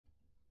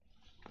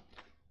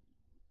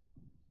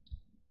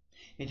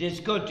It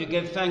is good to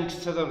give thanks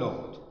to the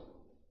Lord,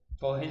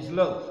 for his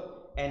love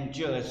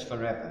endures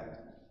forever.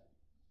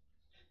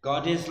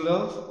 God is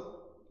love,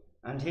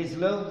 and his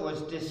love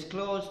was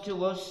disclosed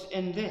to us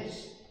in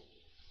this,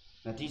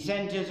 that he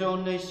sent his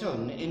only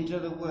Son into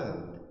the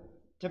world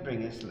to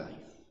bring us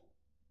life.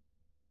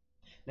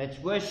 Let's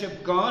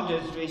worship God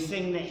as we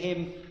sing the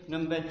hymn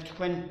number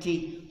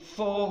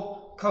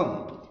 24,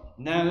 Come.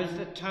 Now is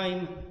the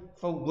time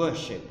for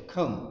worship.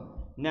 Come.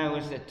 Now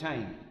is the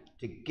time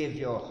to give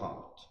your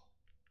heart.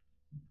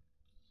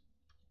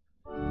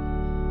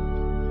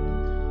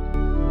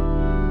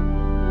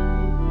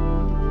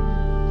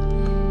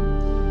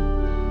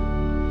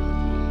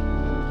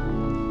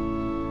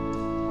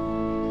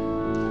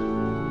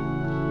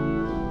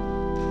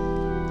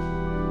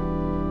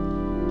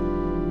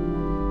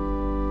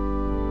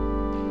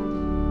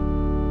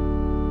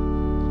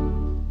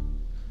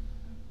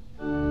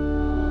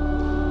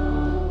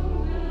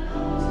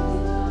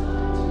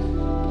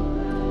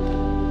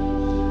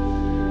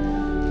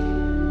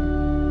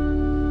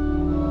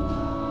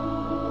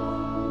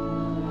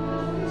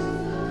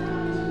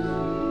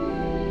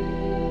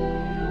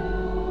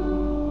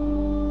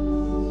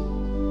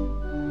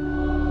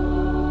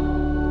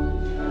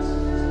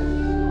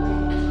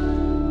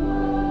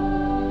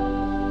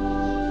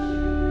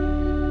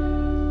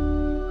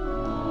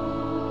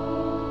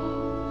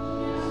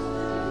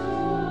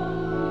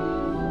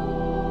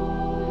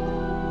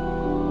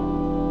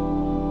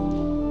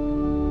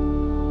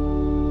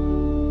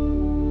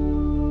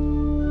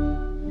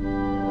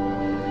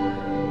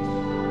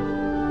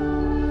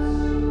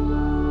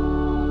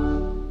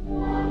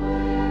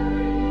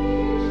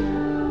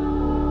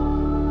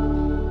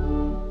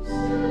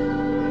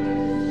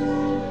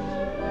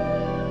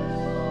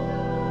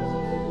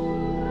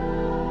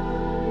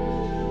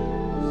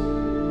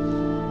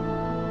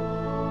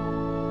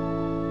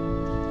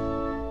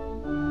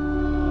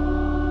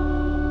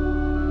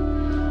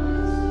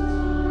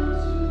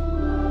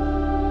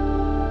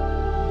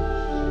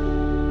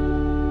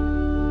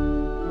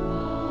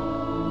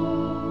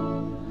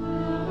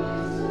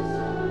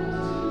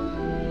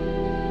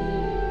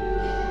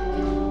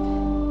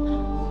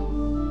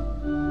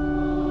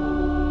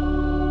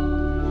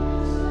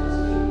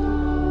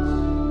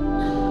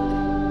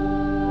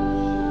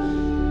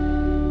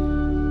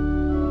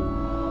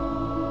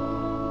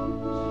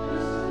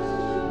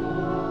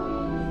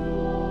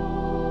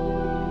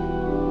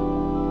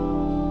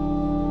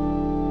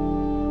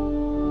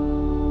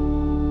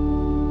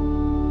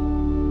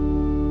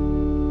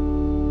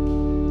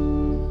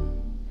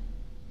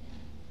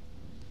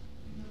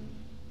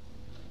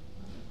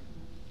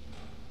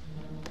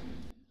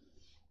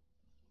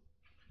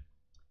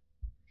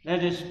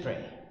 Let us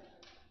pray.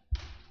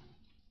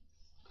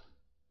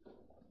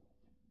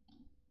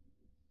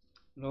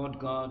 Lord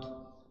God,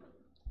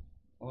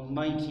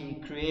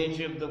 Almighty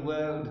Creator of the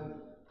world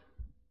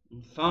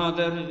and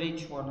Father of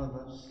each one of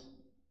us,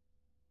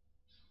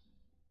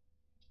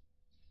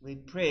 we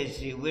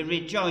praise you, we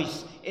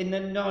rejoice in the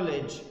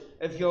knowledge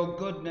of your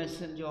goodness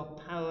and your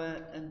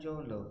power and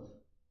your love.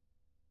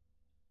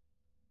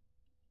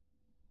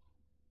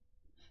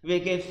 We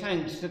give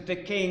thanks that the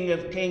King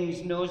of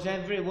Kings knows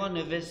every one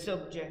of his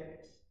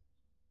subjects.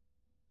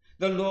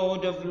 The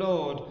Lord of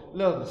Lords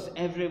loves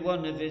every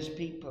one of his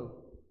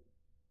people.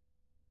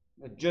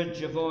 The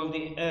Judge of all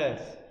the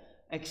earth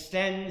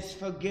extends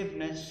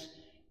forgiveness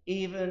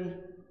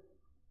even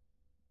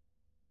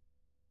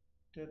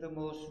to the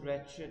most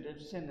wretched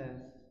of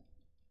sinners.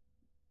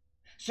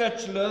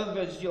 Such love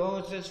as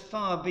yours is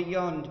far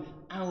beyond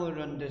our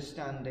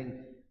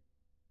understanding.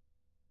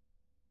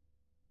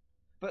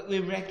 But we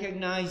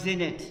recognize in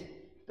it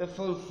the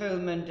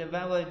fulfillment of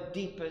our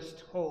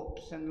deepest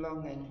hopes and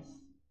longings.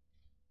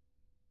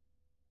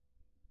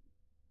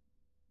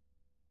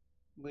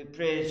 We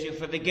praise you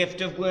for the gift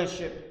of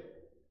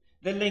worship,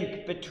 the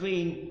link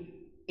between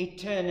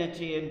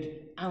eternity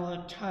and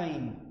our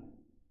time.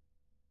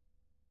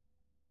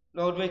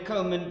 Lord, we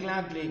come and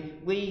gladly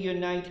we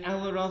unite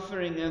our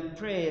offering of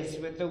praise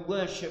with the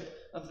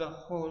worship of the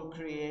whole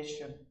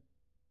creation.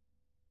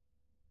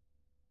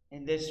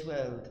 In this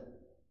world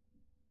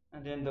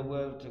and in the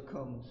world to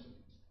come.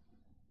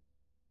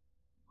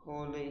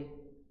 Holy,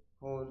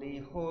 holy,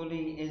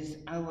 holy is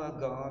our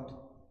God,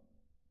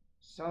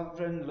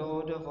 sovereign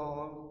Lord of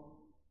all,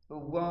 who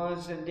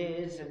was and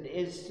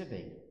is to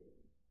be,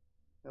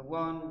 the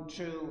one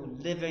true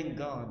living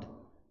God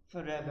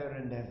forever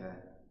and ever.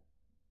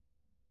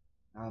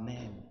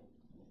 Amen.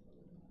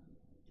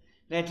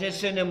 Let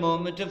us in a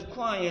moment of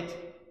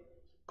quiet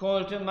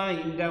call to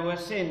mind our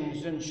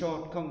sins and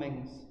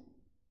shortcomings.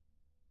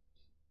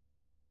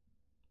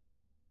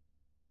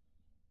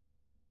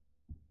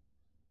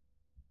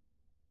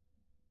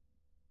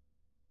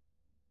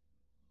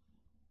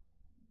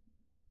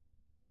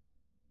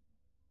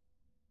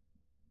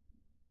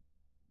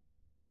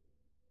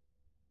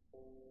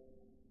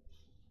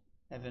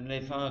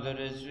 Heavenly Father,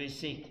 as we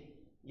seek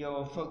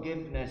your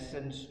forgiveness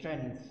and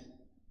strength,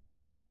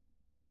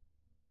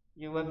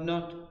 you have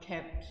not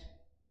kept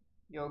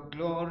your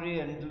glory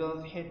and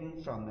love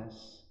hidden from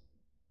us.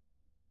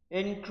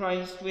 In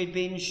Christ we've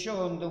been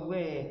shown the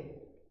way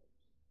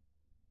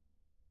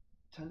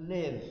to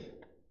live,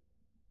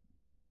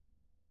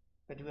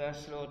 but we are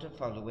slow to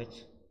follow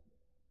it.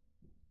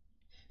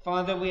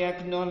 Father, we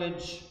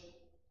acknowledge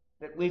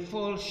that we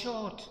fall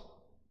short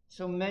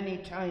so many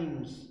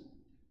times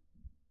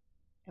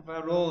of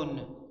our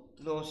own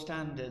low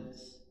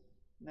standards,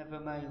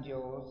 never mind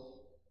yours.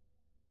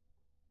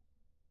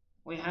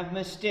 We have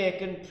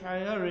mistaken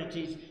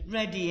priorities,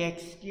 ready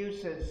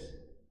excuses,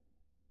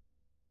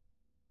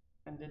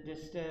 and a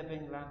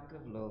disturbing lack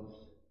of love.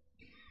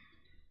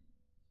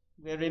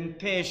 We're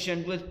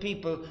impatient with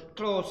people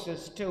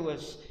closest to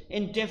us,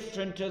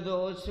 indifferent to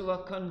those who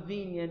are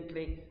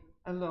conveniently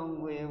a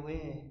long way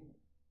away.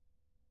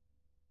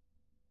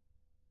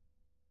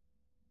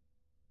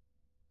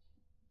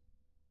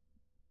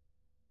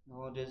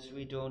 Lord, as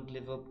we don't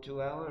live up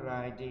to our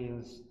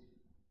ideals,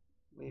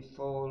 we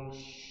fall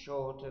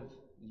short of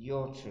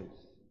your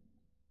truth.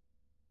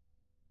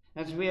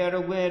 As we are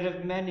aware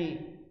of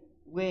many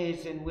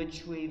ways in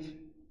which we've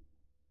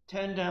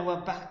turned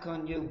our back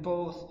on you,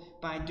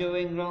 both by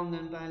doing wrong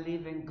and by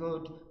leaving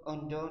good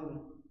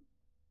undone,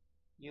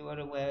 you are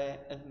aware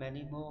of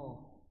many more.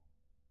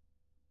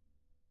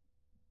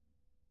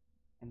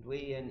 And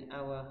we in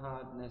our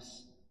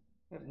hardness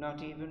have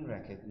not even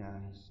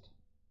recognized.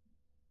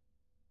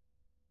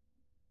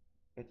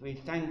 But we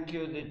thank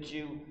you that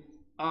you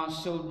are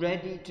so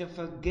ready to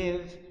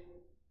forgive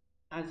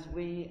as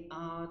we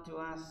are to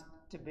ask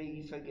to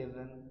be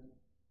forgiven.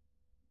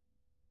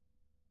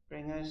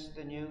 Bring us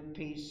the new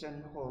peace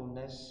and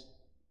wholeness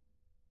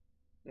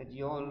that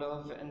your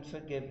love and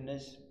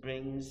forgiveness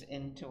brings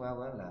into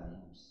our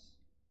lives.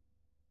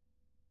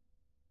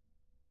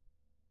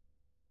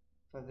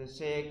 For the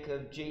sake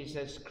of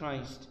Jesus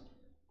Christ,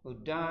 who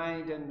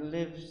died and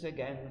lives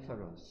again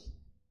for us,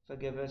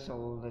 forgive us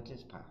all that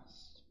is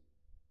past.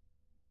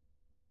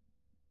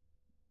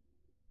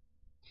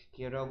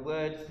 Here are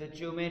words that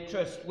you may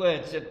trust,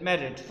 words that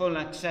merit full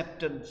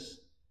acceptance.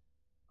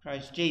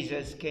 Christ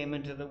Jesus came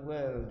into the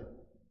world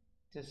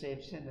to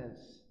save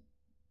sinners.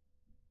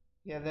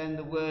 Hear then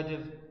the word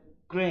of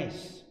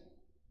grace.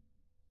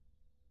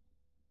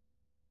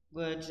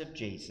 Words of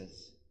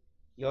Jesus.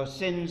 Your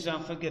sins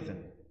are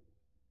forgiven.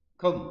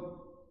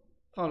 Come,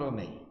 follow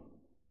me.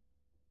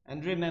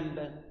 And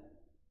remember,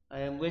 I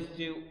am with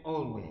you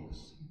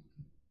always,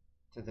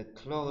 to the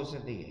close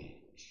of the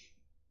age.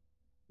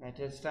 Let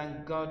us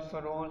thank God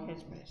for all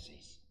his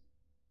mercies.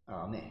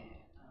 Amen.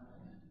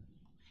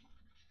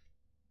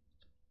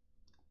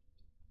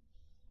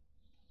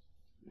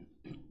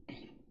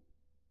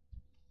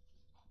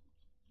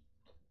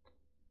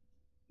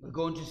 We're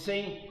going to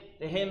sing.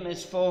 The hymn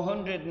is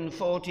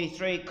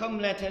 443. Come,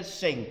 let us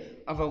sing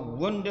of a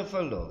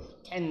wonderful love,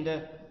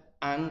 tender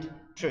and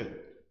true.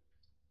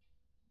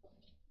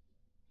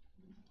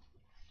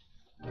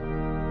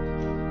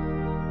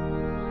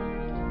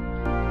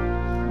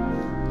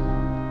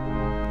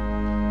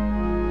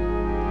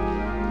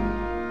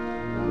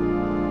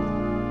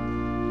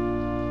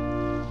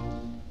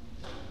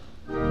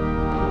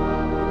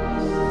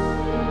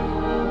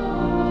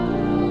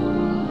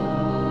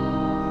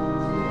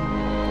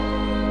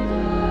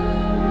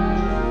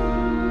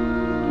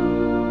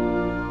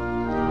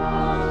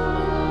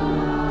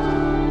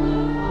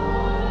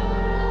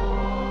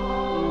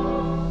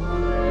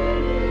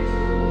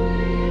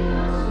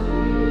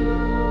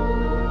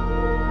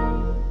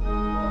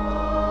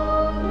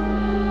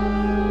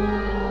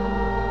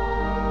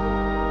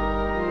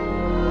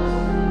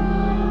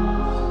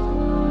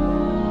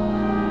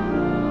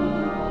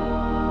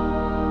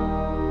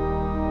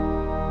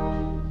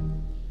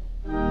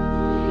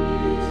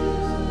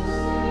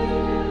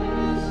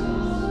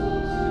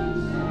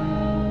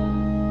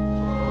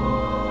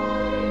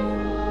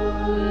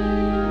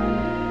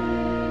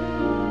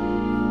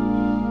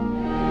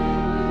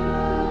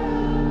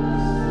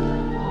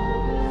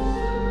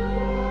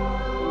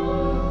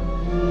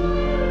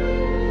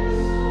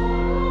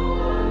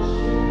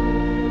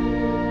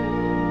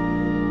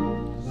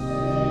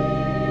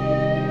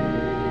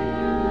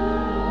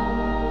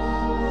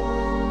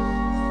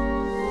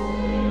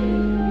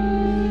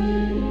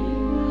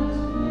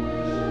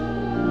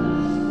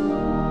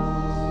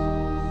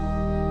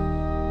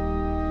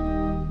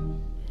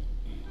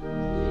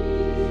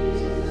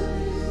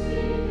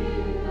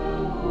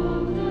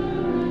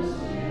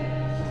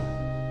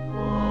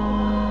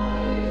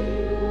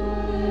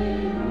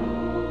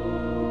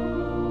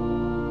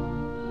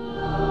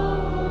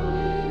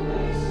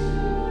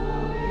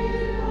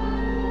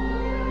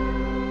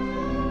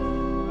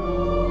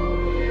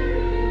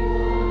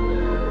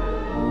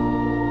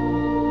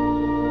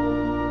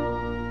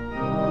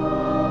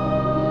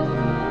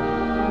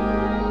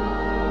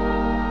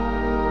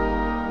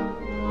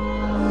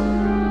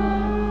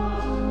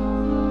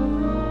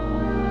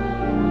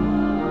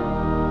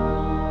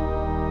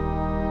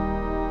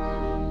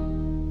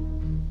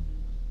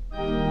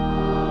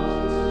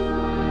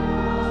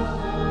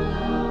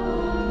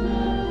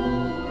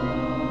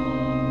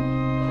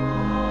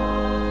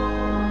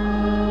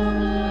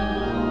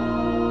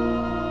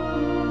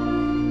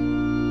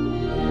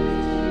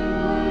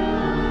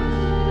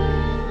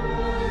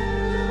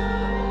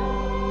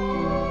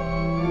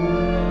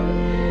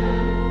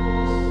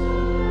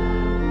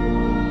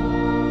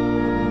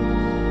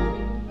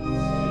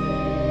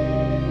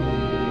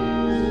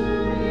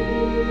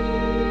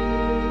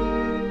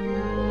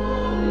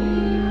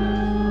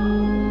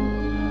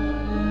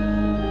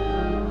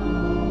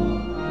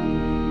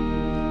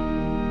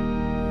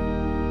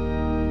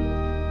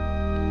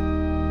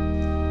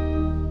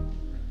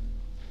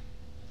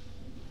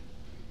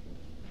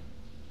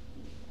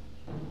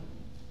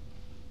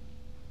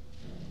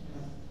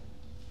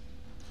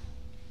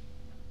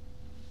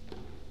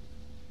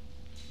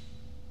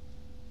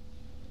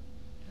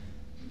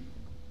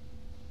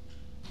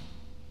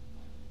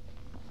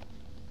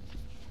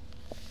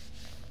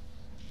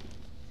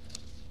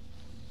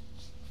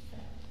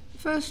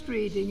 first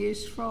reading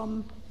is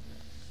from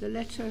the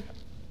letter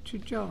to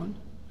John,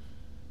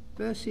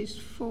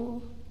 verses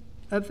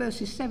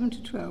 7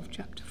 to 12,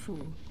 chapter 4.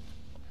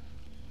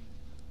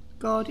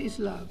 God is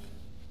love.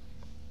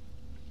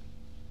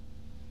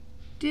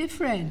 Dear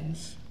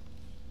friends,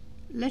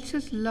 let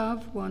us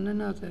love one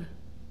another,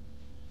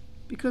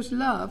 because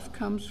love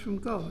comes from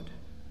God.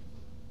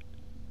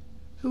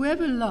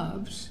 Whoever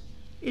loves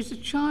is a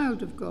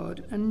child of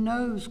God and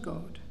knows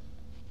God.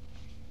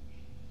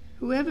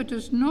 Whoever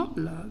does not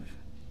love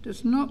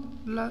does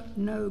not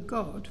know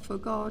God, for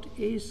God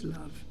is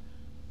love.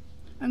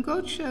 And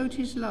God showed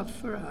his love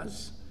for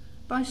us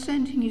by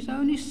sending his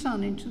only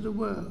Son into the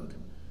world,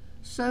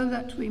 so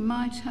that we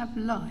might have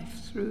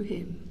life through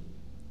him.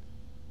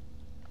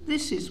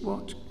 This is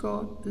what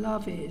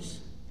love is.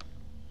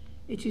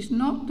 It is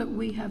not that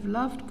we have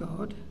loved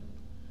God,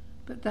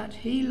 but that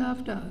he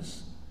loved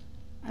us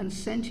and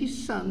sent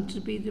his Son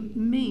to be the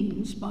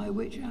means by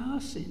which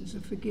our sins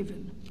are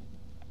forgiven.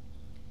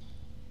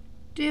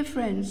 Dear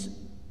friends,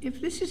 if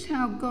this is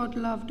how God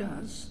loved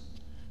us,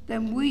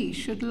 then we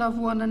should love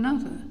one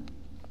another.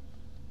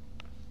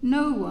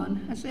 No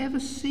one has ever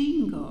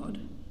seen God,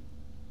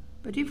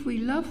 but if we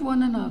love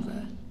one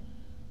another,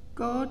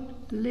 God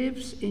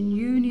lives in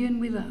union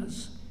with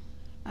us,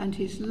 and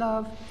his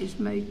love is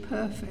made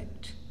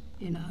perfect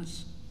in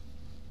us.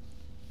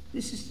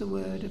 This is the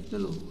word of the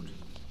Lord.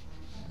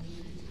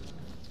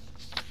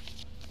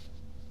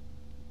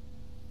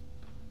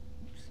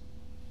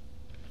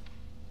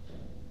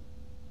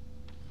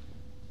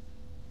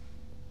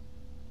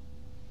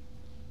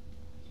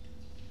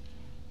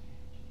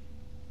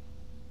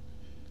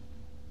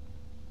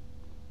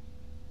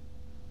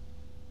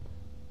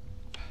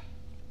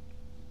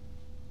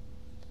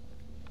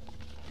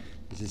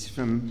 This is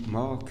from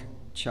Mark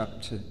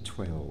chapter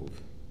 12,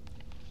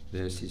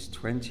 verses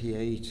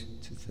 28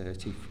 to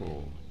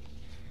 34.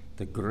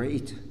 The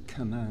Great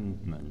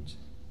Commandment.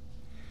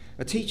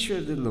 A teacher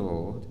of the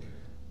Lord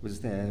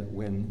was there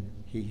when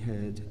he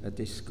heard a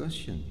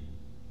discussion.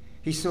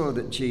 He saw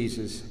that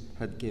Jesus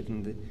had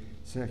given the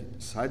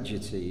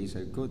Sadducees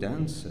a good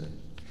answer.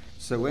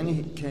 So when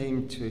he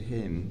came to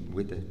him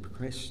with a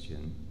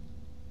question,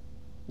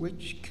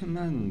 which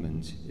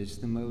commandment is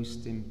the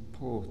most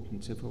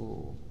important of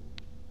all?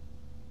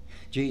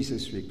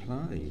 Jesus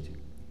replied,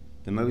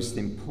 the most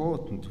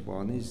important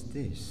one is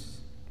this: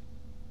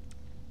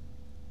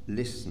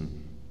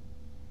 listen.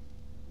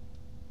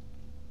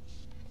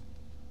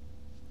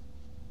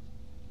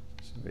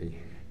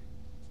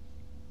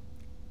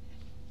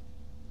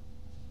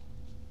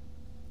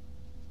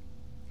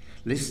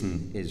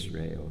 Listen,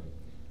 Israel,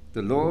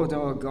 the Lord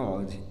our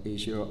God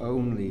is your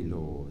only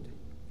Lord.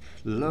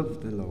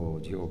 Love the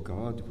Lord your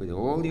God with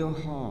all your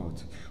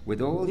heart,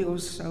 with all your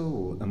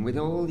soul, and with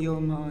all your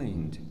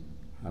mind,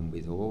 and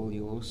with all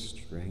your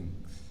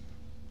strength.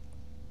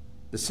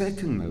 The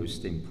second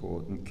most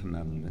important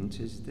commandment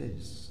is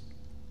this: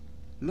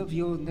 love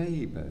your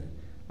neighbour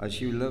as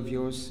you love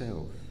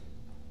yourself.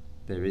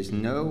 There is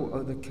no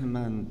other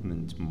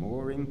commandment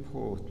more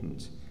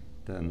important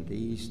than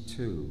these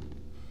two.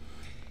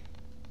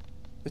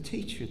 The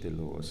teacher of the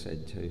law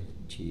said to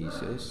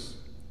Jesus,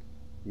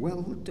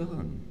 well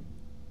done.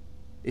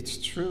 It's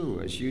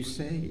true, as you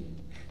say,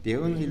 the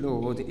only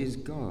Lord is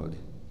God,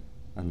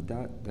 and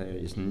that there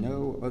is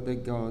no other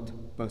God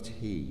but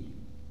he.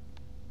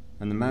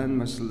 And the man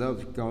must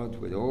love God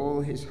with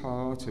all his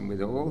heart and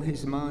with all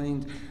his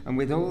mind and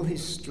with all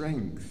his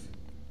strength,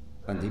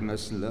 and he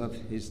must love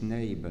his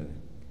neighbour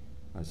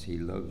as he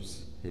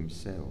loves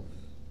himself.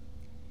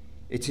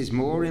 It is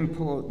more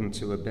important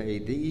to obey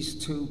these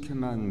two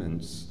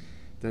commandments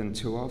than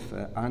to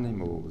offer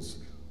animals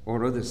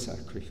or other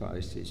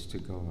sacrifices to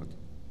God.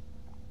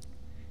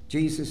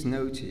 Jesus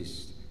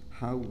noticed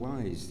how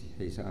wise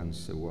his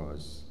answer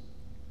was,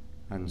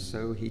 and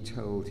so he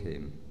told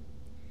him,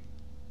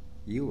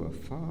 you are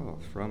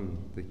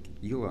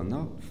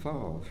not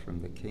far from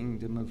the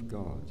kingdom of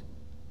God.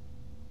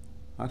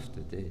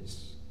 After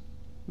this,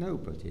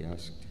 nobody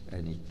asked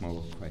any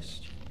more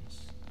questions.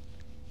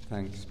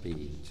 Thanks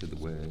be to the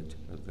word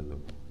of the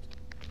Lord.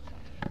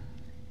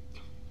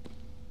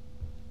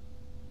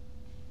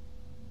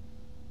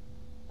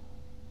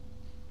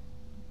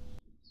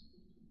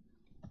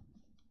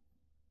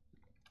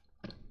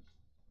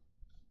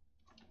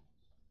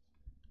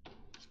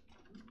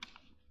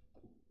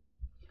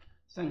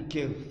 Thank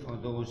you for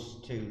those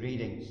two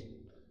readings.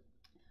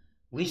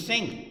 We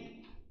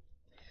sing.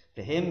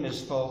 The hymn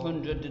is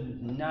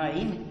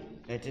 409.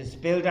 Let us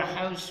build a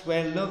house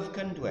where love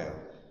can dwell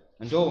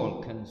and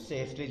all can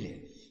safely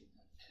live.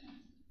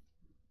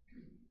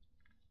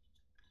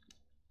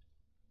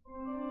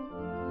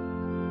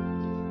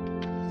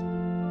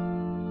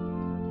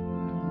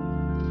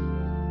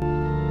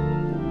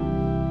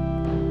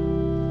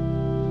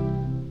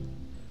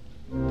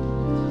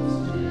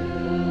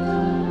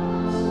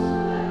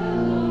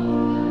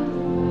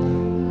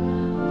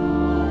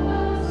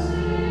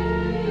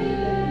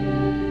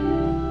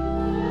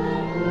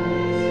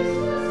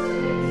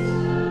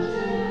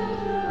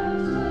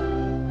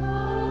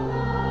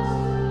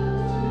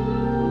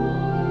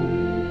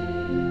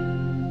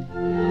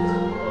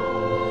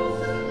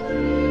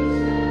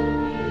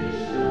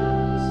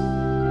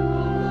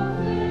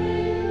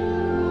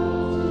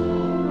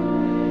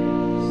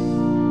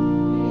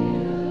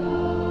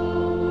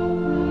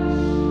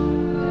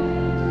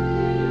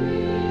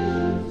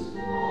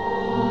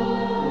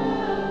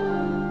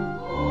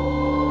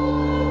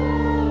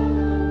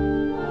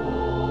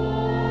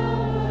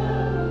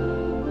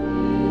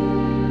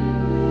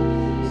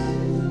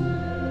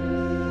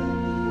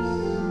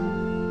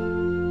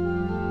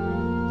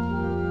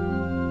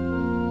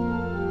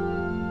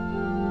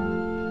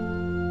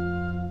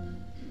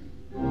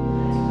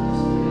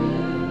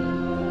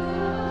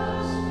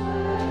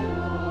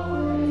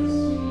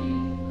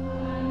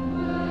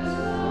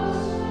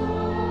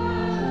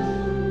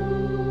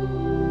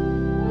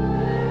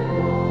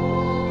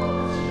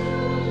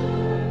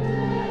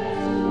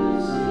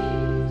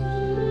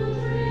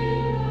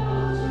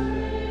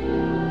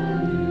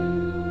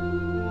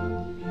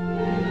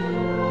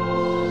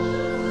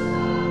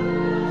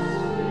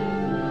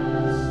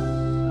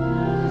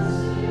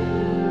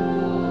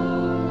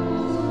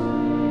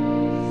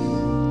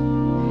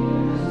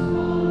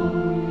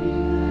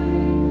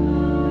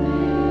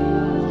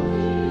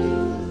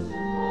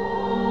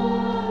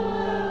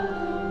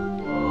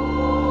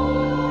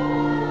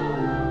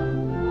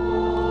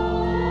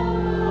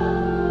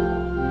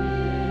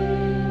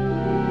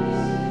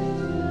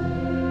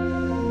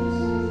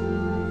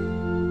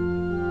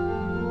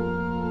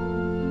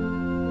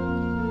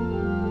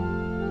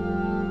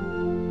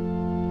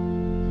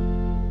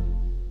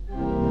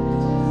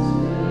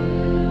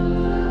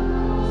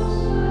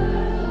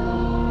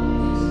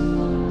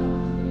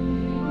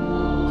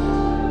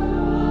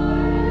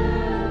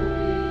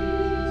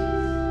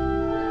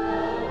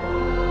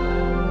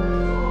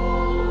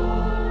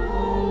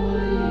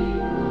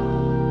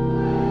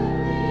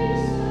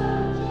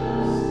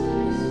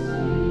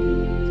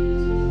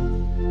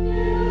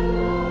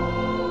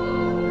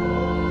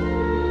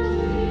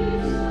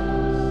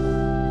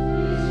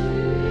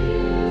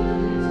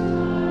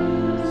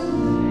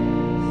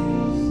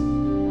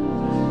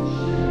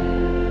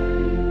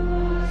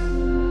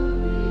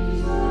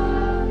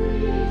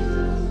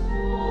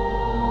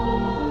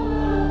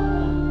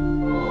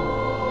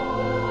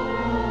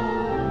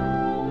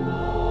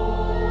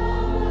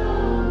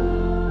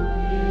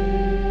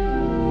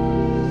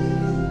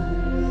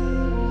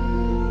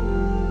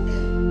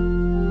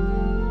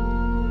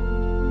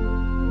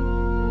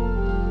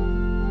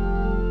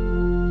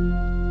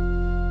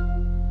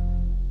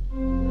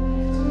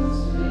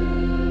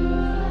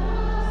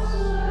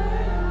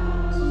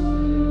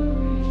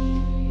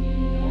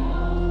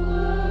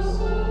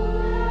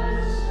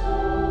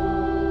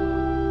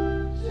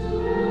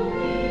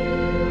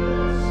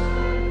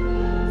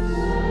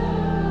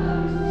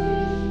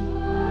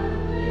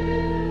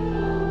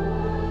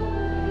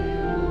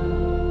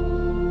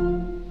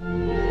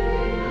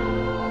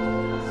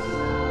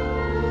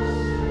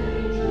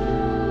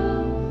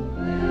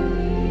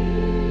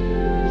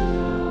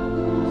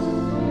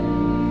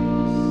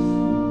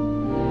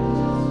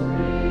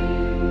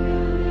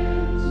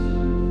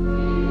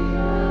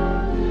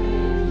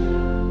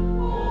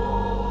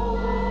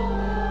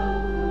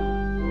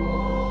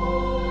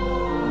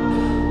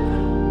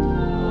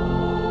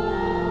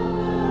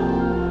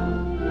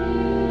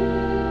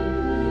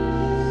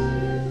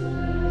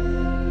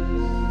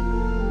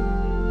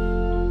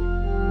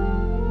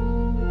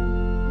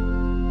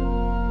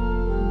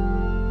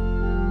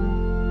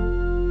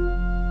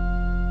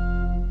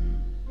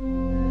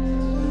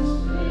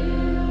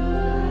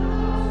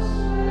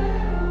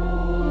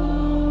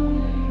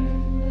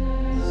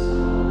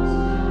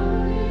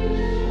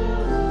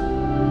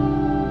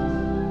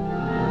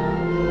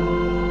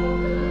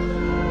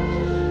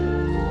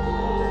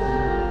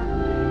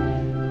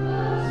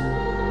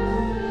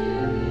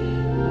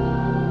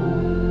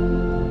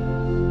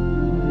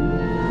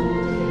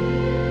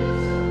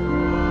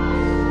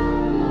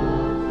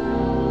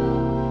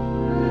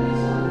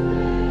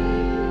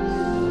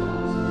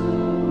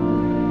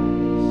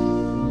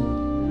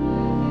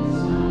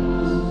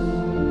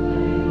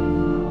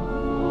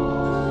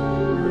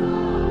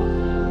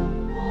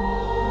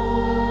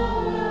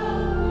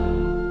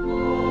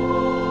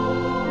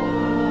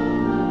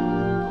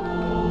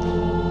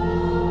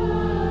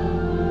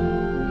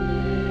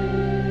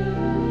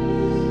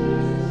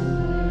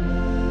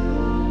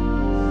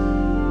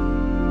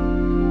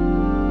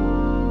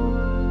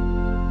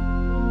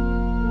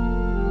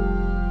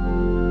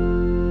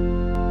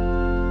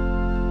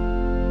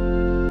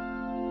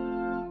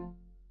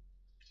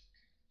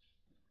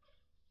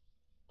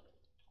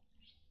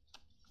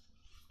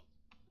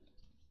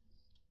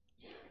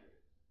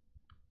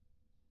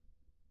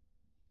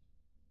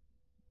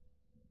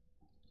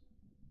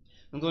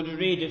 I'm going to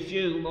read a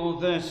few more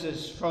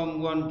verses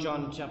from 1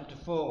 John chapter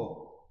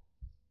 4.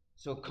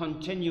 So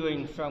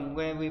continuing from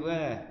where we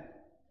were.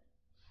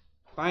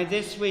 By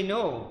this we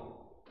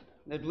know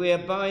that we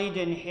abide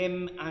in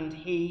him and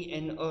he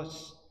in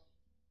us,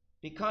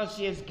 because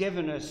he has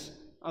given us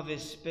of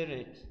his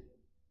Spirit.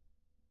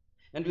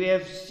 And we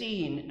have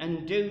seen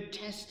and do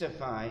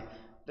testify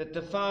that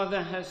the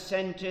Father has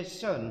sent his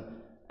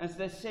Son as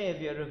the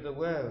Saviour of the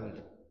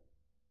world.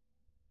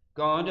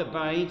 God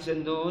abides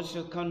in those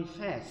who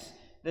confess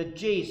that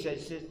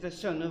Jesus is the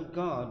Son of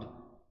God,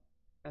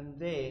 and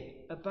they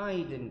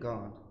abide in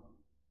God.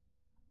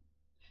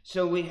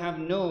 So we have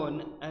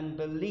known and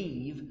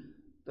believe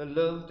the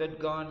love that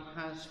God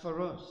has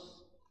for us.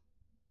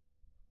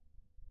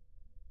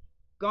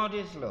 God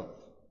is love,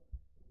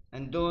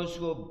 and those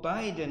who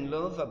abide in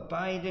love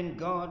abide in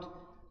God,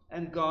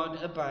 and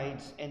God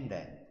abides in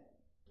them.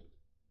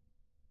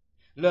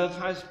 Love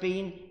has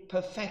been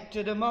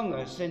perfected among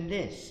us in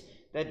this,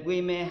 that we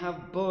may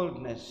have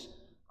boldness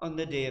on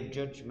the day of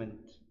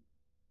judgment,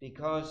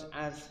 because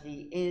as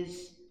he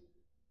is,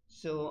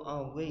 so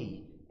are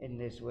we in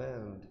this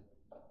world.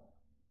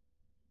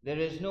 There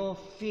is no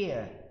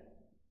fear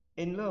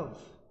in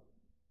love,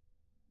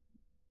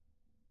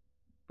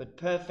 but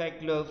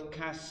perfect love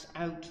casts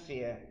out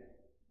fear,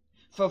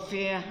 for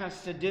fear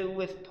has to do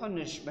with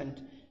punishment,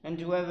 and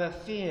whoever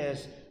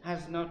fears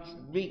has not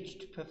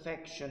reached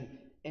perfection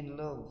in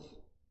love.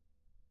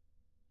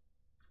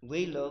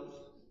 We love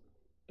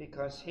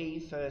because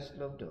he first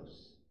loved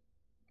us.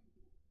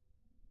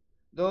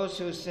 Those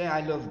who say, I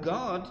love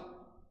God,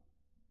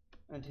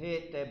 and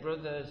hate their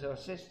brothers or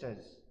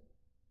sisters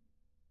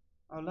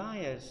are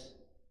liars.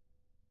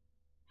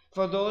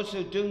 For those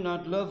who do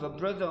not love a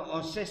brother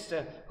or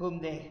sister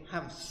whom they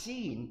have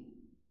seen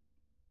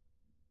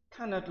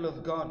cannot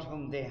love God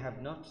whom they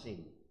have not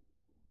seen.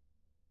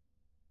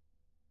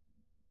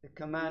 The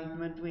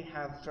commandment we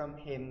have from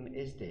him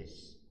is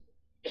this: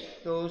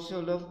 those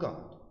who love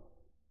God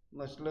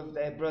must love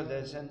their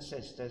brothers and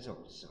sisters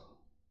also.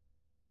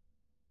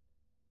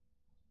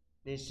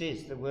 This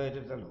is the word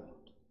of the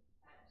Lord.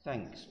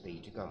 Thanks be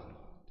to God.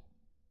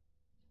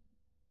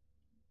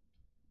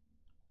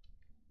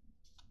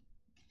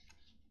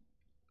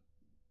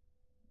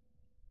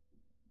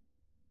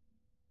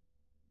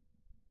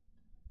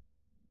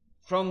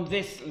 From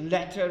this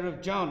letter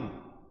of John,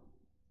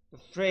 the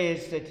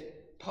phrase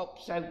that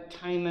pops out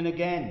time and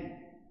again,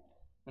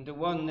 and the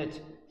one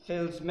that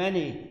fills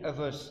many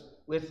of us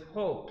with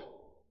hope,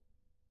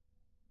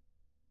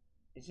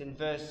 is in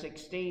verse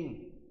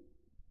 16.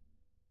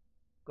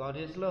 God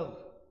is love,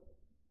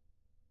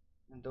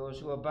 and those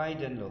who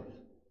abide in love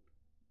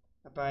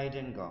abide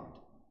in God,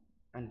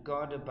 and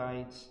God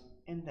abides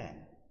in them.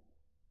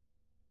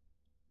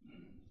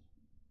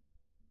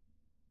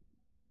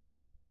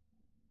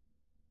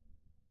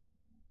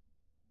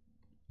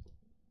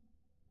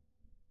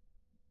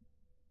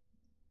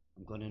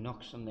 I'm going to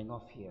knock something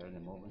off here in a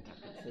moment. I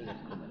can see it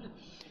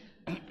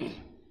coming.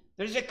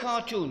 There's a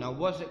cartoon, or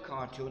was a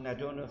cartoon, I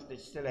don't know if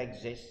this still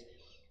exists,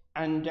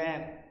 and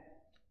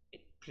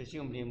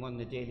presumably in one of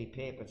the daily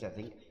papers, I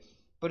think,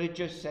 but it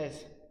just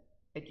says,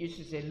 it used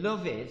to say,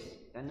 love is,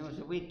 and there was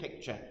a wee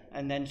picture,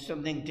 and then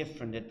something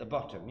different at the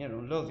bottom. You know,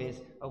 love is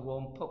a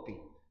warm puppy,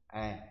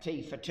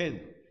 tea for two,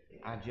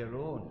 add your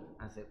own,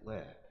 as it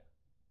were.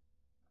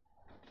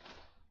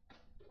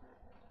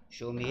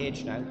 Show me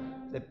age now.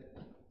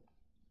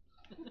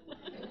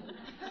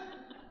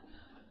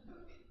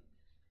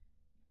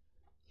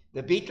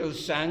 The Beatles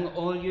sang,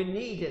 all you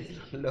need is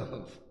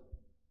love.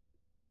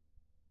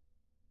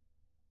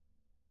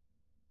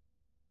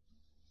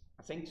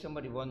 I think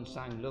somebody once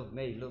sang, love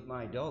me, love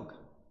my dog.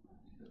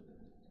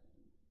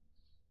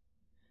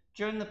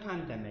 During the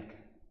pandemic,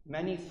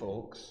 many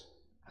folks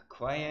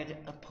acquired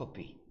a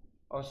puppy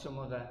or some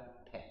other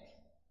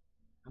pet.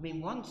 I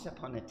mean, once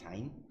upon a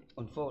time,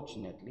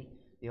 unfortunately,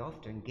 they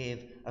often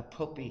gave a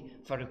puppy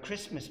for a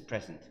Christmas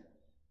present.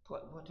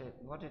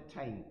 What a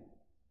time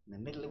in the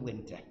middle of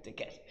winter to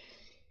get.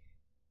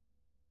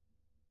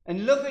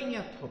 And loving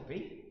your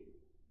puppy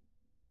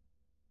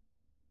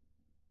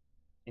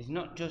is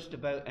not just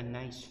about a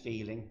nice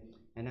feeling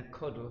and a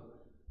cuddle,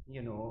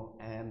 you know,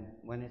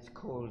 when it's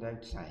cold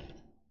outside.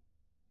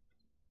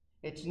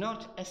 It's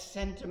not a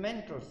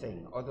sentimental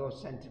thing, although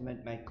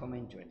sentiment might come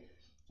into it.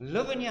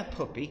 Loving your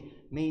puppy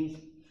means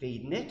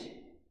feeding it,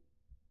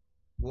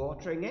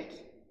 watering it,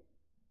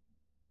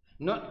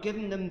 not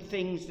giving them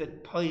things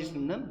that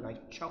poison them,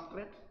 like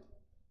chocolate,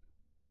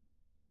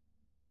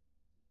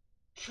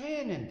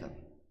 training them.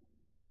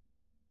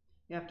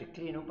 You have to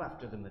clean up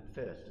after them at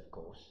first, of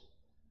course.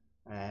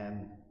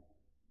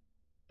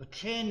 But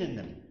training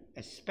them,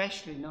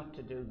 especially not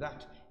to do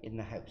that in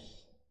the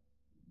house.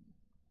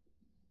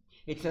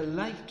 It's a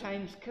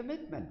lifetime's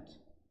commitment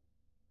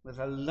with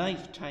a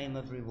lifetime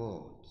of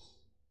rewards.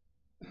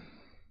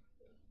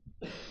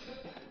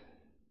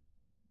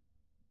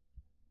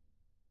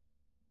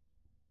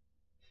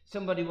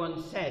 Somebody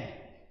once said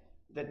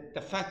that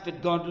the fact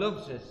that God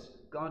loves us,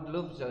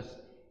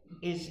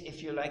 is,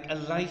 if you like, a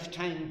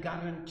lifetime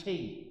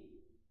guarantee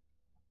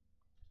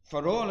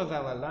for all of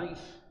our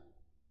life,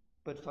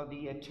 but for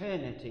the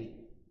eternity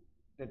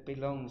that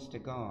belongs to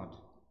God.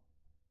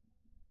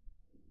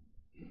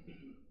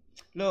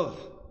 Love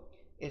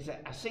is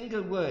a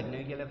single word. Now,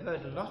 you'll have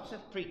heard lots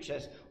of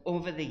preachers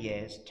over the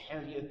years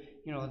tell you,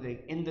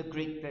 in the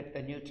Greek that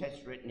the New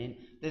Testament written in,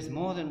 there's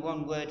more than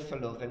one word for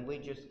love, and we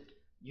just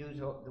use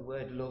the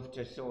word love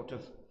to sort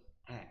of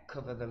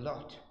cover the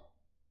lot.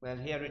 Well,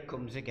 here it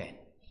comes again.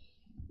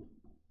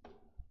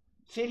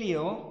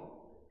 Phileo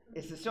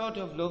is the sort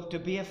of love to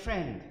be a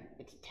friend.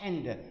 It's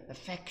tender,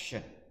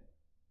 affection.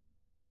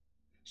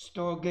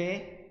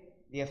 Storge,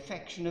 the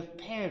affection of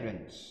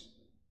parents,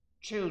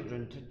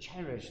 children, to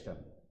cherish them.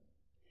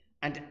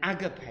 And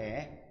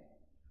agape,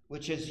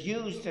 which is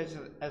used as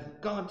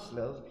God's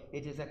love.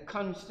 It is a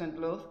constant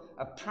love,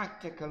 a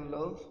practical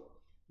love,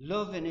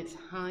 love in its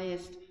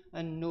highest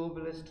and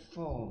noblest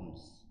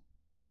forms.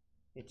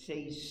 It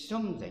sees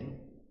something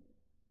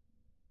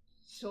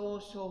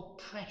so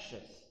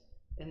precious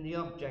in the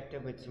object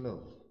of its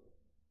love.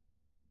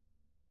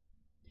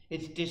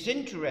 It's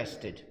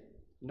disinterested,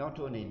 not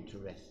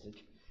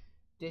uninterested.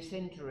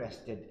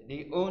 Disinterested.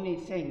 The only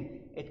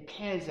thing it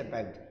cares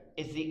about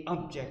is the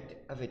object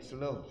of its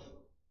love,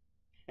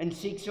 and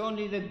seeks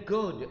only the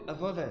good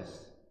of others.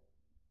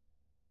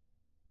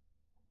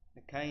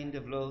 The kind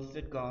of love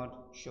that God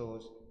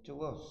shows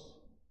to us.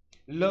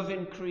 Love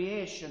in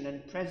creation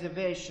and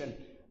preservation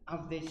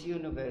of this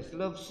universe.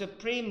 Love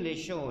supremely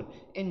shown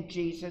in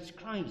Jesus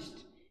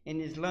Christ, in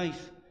his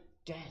life,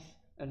 death,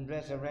 and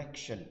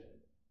resurrection.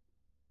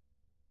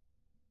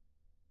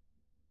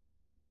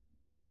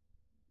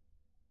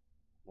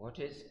 What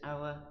is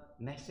our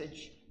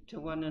message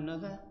to one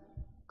another?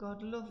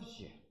 God loves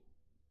you.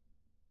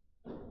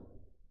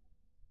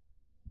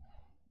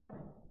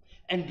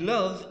 And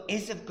love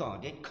is of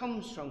God. It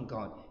comes from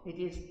God. It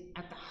is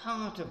at the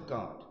heart of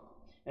God.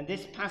 And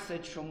this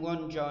passage from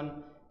 1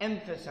 John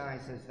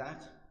emphasizes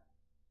that.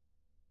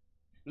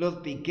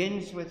 Love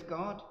begins with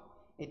God.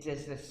 It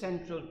is the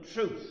central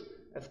truth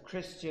of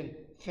Christian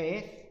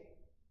faith,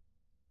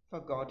 for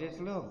God is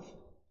love.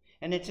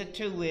 And it's a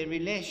two-way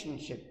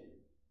relationship.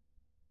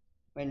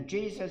 When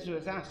Jesus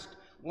was asked,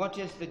 what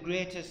is the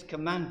greatest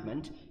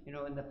commandment,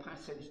 in the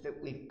passage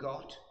that we've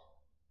got,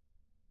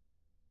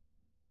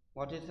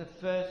 what is the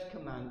first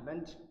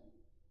commandment?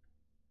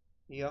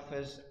 He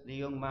offers the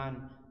young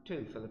man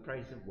two for the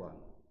price of one.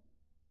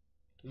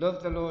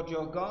 Love the Lord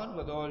your God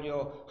with all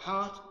your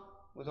heart,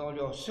 with all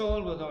your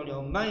soul, with all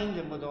your mind,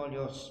 and with all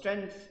your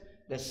strength.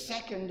 The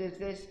second is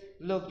this: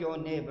 love your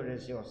neighbour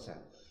as yourself.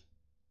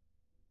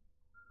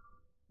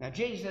 Now,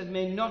 Jesus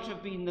may not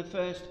have been the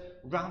first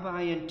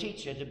rabbi and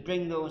teacher to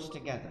bring those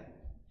together.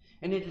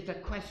 And it is a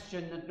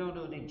question that not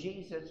only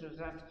Jesus was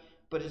asked,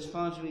 but as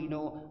far as we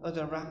know,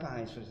 other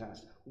rabbis was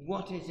asked.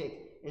 What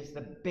is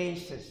the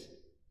basis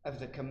of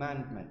the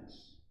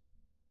commandments?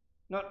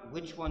 Not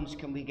which ones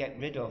can we get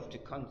rid of to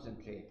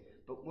concentrate,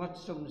 but what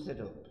sums it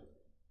up?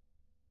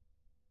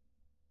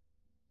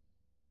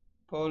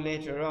 Paul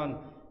later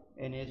on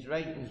in his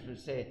writings will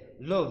say,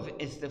 love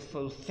is the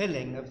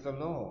fulfilling of the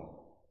law.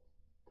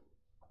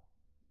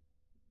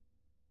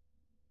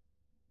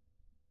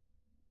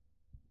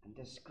 And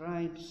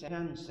describes an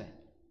answer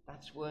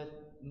that's worth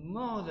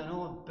more than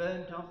all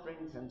burnt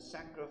offerings and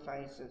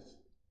sacrifices.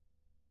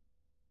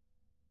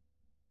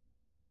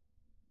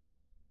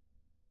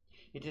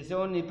 It is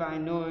only by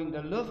knowing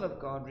the love of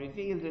God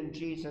revealed in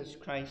Jesus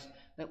Christ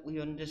that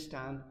we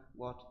understand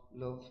what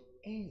love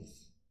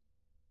is.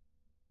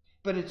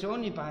 But it's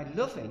only by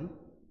loving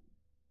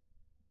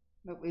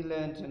that we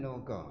learn to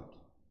know God.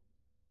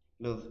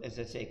 Love, as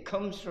I say,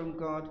 comes from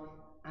God,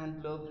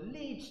 and love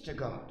leads to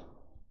God.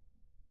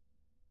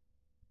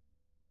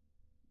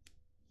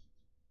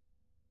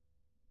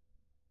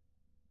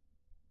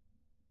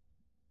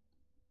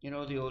 You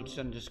know the old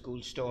Sunday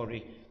school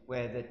story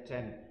where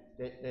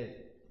they're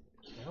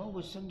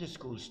always Sunday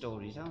school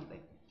stories, aren't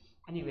they?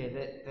 Anyway,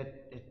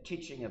 they're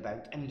teaching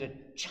about, and the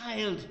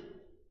child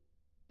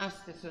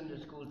asked the Sunday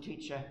school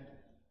teacher,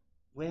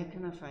 where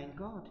can I find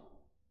God?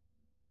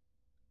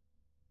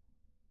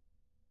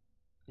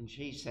 And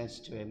she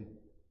says to him,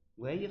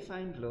 where you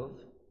find love,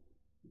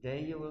 there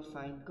you will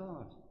find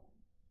God.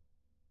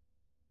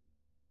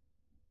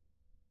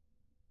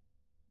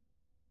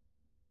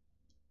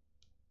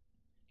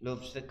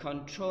 Love's the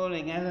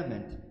controlling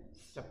element.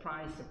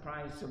 Surprise,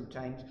 surprise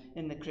sometimes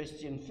in the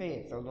Christian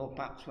faith, although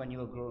perhaps when you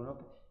were growing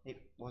up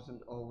it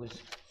wasn't always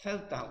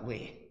felt that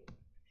way.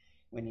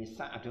 When you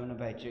sat, I don't know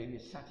about you, you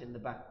sat in the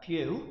back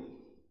pew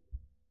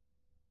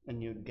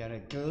and you'd get a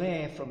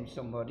glare from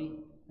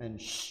somebody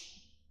and shh,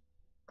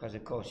 because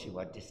of course you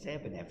were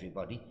disturbing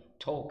everybody,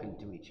 talking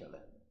to each other.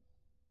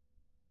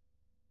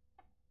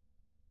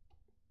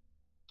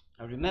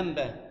 I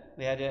remember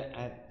we had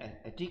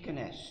a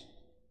deaconess,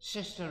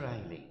 Sister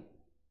Riley,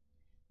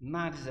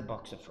 mad as a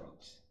box of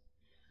frogs.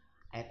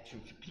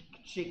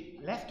 She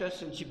left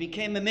us and she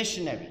became a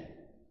missionary.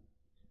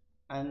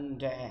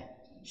 And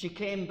she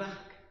came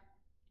back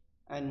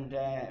and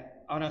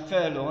on a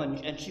furlough,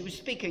 and she was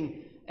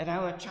speaking at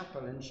our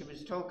chapel, and she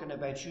was talking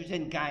about, she was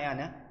in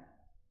Guyana,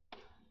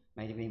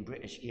 Might have been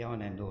British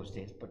Guiana in those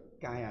days, but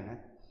Guyana.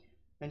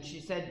 And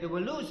she said they were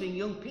losing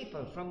young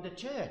people from the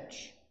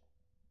church.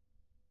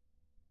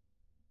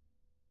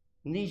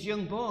 And these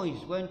young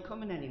boys weren't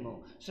coming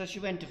anymore. So she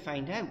went to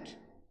find out.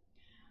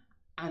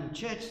 And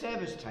church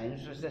service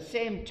times was the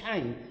same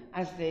time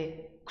as the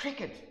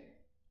cricket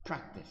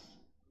practice.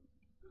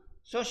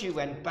 So she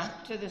went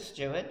back to the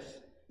stewards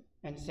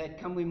and said,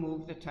 can we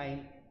move the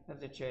time of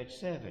the church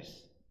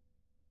service?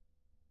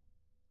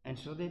 And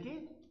so they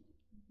did.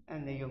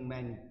 And the young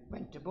men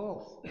went to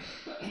both.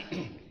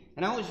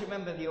 And I always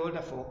remember the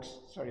older folks,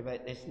 sorry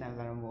about this now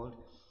that I'm old,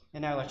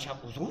 in our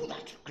chapels, oh,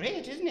 that's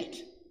great, isn't it?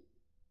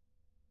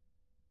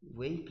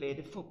 We played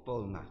a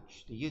football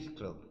match, the youth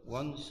club,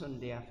 one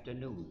Sunday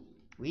afternoon.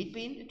 We'd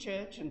been to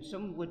church and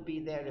some would be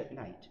there at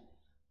night.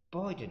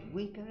 Boy, did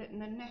we get it in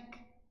the neck.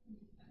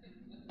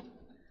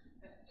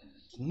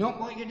 It's not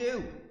what you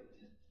do.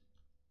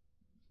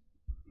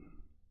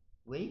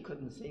 We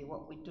couldn't see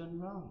what we'd done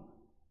wrong.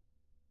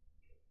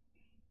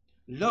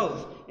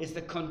 Love is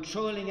the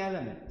controlling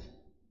element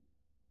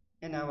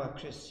in our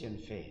Christian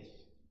faith.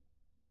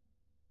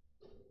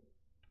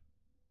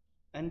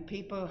 And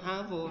people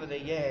have over the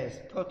years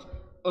put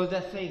other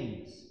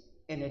things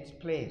in its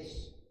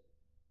place,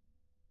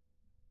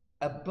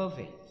 above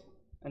it,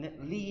 and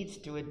it leads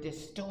to a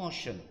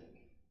distortion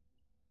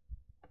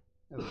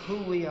of who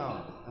we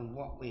are and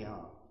what we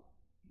are.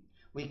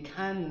 We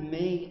can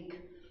make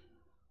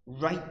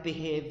right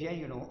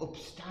behaviour,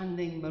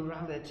 upstanding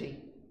morality,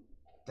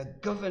 the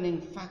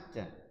governing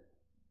factor,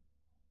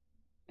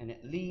 and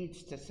it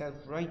leads to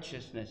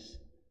self-righteousness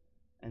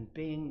and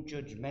being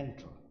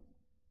judgmental.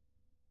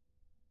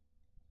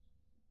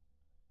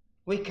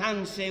 We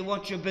can say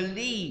what you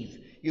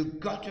believe. You've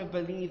got to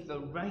believe the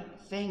right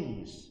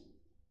things.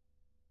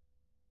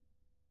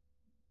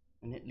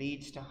 And it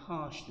leads to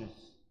harshness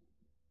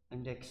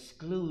and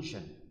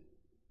exclusion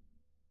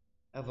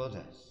of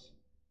others.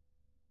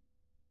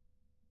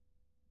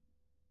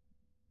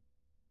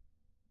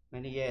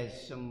 Many years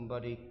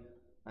somebody,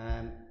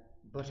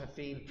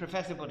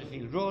 Professor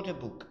Butterfield wrote a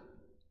book.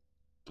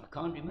 I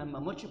can't remember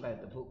much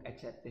about the book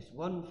except this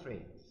one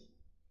phrase.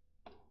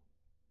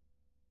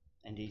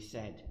 And he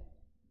said,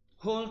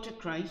 hold to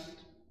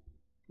Christ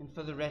and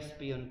for the rest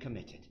be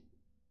uncommitted.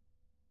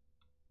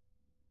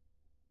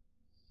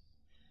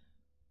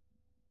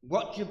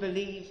 What you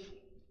believe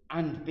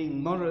and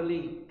being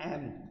morally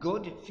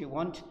good, if you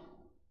want,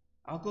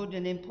 are good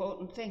and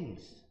important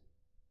things.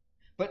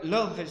 But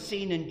love, as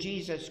seen in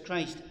Jesus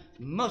Christ,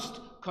 must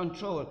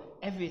control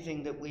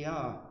everything that we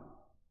are.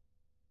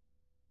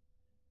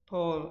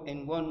 Paul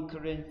in 1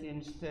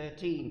 Corinthians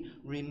 13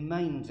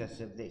 reminds us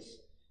of this.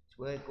 It's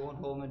worth going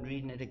home and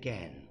reading it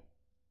again.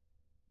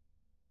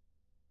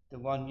 The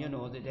one,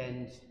 that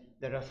ends,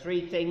 there are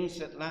 3 things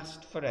that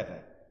last forever.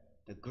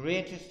 The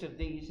greatest of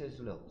these is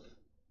love.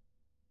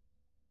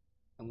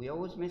 And we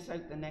always miss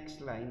out the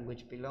next line,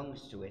 which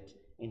belongs to it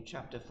in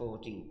chapter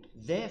 14.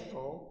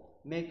 Therefore,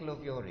 make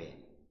love your aim.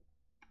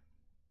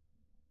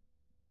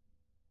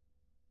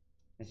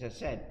 As I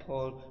said,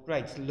 Paul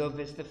writes, love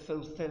is the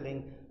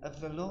fulfilling of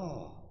the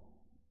law.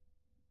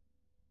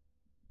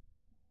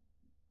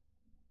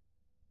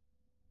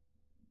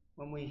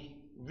 When we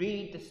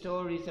read the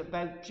stories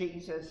about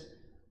Jesus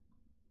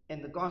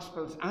in the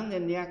Gospels and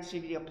in the Acts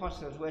of the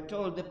Apostles, we're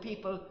told the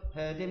people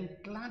heard him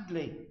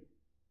gladly.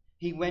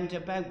 He went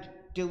about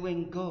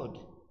doing good.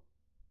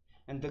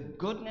 And the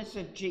goodness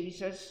of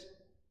Jesus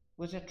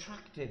was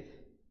attractive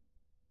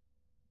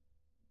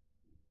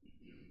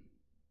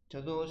to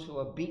those who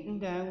were beaten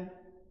down,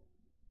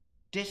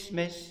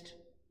 dismissed,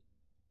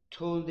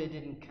 told they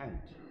didn't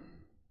count.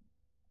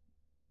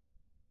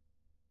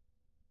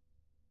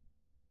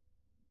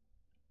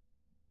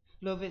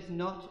 Love is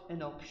not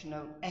an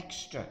optional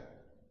extra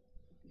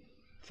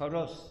for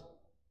us.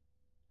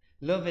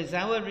 Love is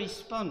our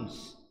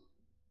response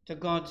to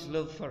God's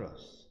love for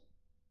us.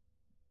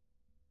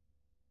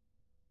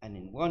 And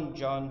in 1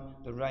 John,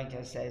 the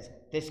writer says,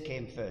 this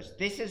came first.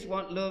 This is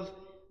what love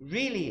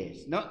really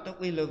is. Not that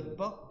we love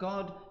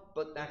God,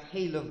 but that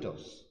he loved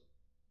us.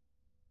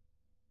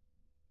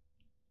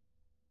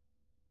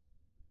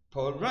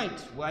 Paul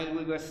writes, while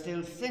we were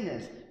still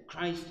sinners,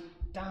 Christ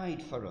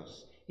died for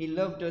us. He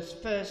loved us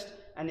first,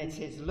 and it's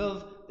his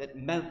love that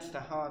melts the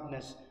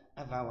hardness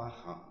of our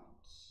hearts.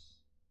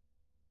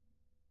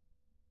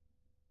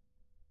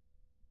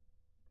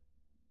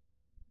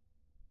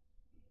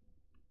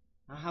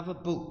 I have a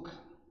book,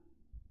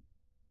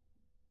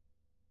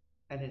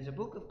 and it's a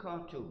book of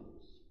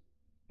cartoons,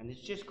 and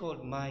it's just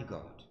called My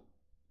God.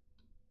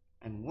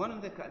 And one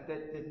of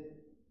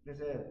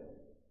there's a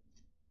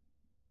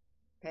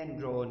pen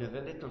drawing of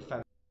a little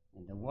fella,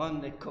 and the one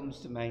that comes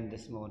to mind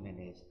this morning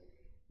is,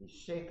 he's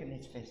shaking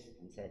his fist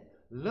and said,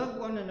 love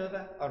one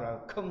another or I'll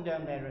come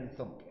down there and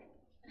thump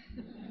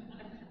you.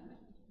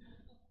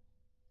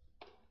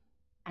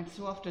 And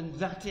so often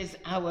that is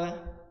our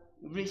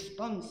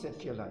response,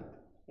 if you like.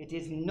 It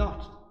is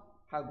not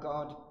how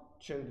God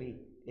truly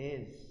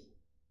is.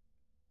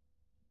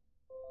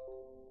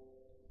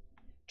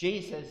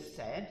 Jesus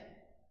said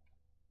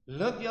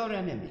Love your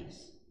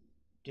enemies.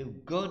 Do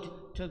good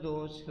to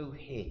those who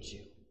hate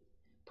you.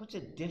 Puts a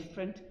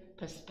different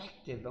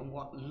perspective on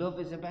what love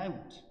is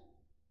about.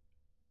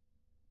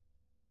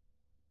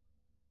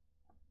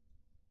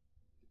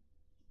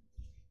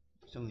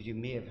 Some of you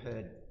may have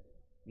heard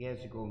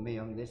years ago me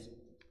on this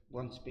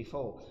once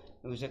before.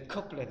 There was a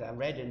couplet I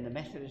read in the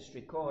Methodist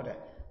Recorder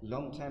a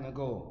long time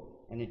ago,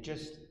 and it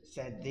just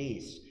said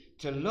this: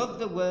 to love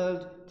the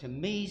world to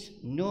me's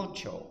no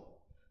chore.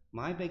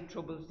 My big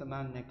trouble's the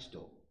man next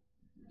door.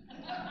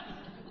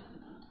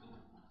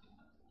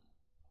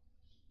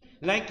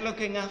 Like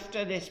looking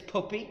after this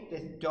puppy,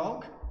 this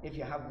dog, if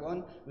you have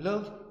one,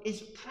 love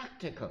is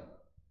practical.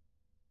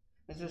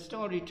 There's a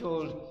story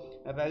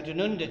told about an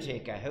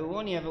undertaker who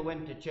only ever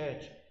went to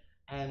church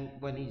and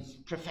when his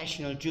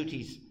professional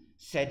duties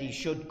said he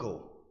should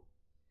go.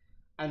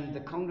 And the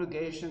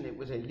congregation, it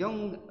was a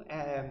young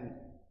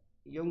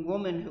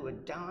woman who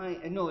had died,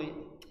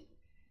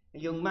 a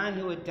young man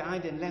who had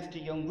died and left a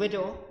young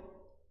widow.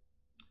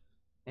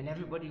 And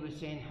everybody was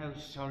saying how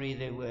sorry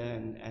they were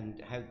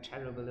and how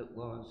terrible it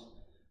was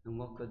and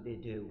what could they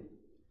do.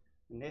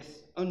 And this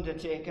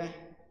undertaker,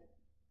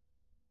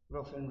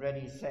 rough and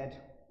ready,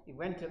 said, he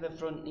went to the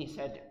front and he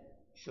said,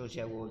 shows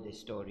you how old this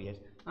story is,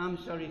 I'm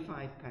sorry,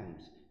 £5.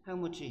 How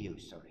much are you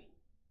sorry?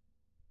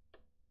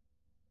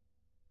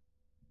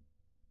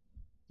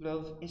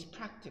 Love is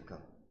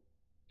practical.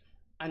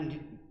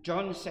 And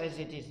John says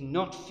it is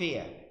not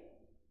fear.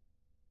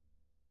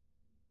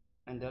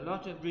 And a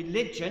lot of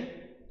religion,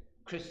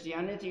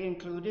 Christianity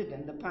included,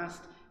 in the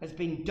past has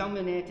been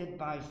dominated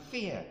by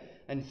fear,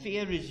 and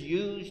fear is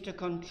used to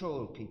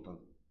control people,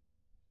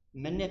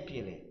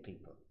 manipulate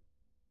people.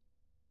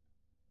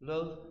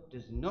 Love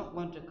does not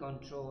want to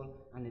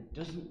control, and it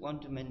doesn't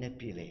want to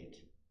manipulate.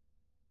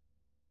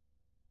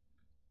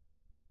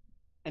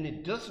 And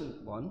it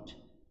doesn't want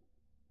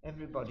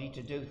everybody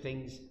to do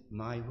things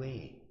my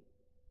way.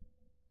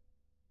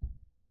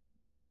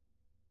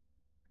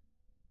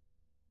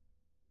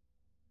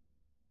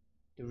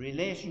 The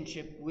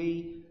relationship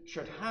we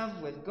should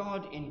have with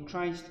God in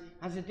Christ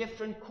has a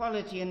different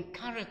quality and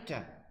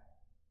character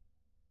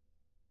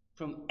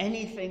from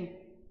anything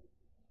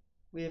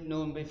we have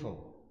known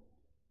before.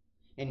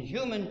 In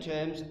human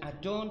terms, I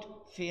don't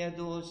fear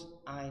those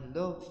I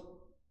love.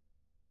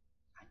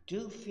 I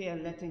do fear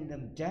letting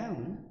them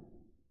down.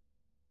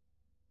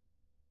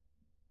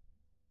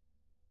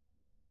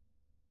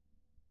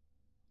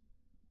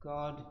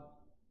 God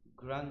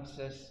grants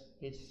us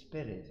his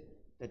Spirit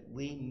that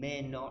we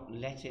may not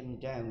let him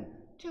down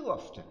too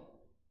often.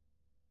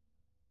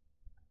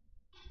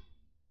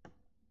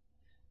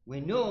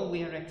 We know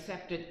we are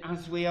accepted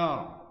as we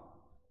are.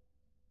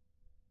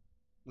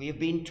 We have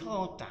been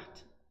taught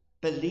that.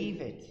 Believe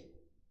it.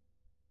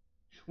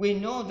 We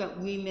know that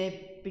we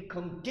may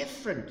become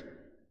different,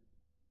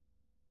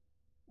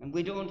 and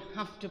we don't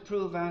have to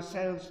prove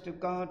ourselves to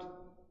God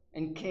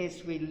in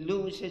case we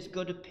lose his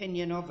good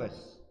opinion of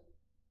us.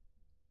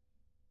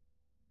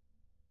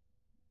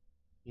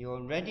 He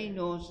already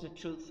knows the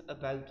truth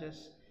about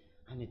us,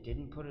 and it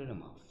didn't put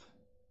him off.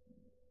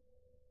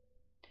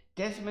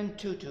 Desmond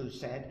Tutu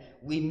said,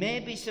 we may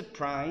be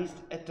surprised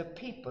at the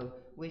people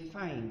we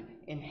find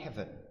in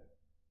heaven.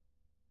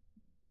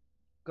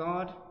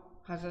 God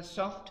has a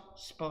soft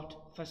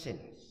spot for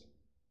sinners.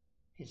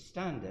 His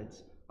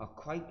standards are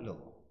quite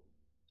low.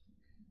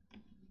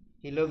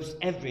 He loves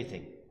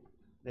everything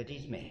that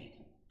he's made.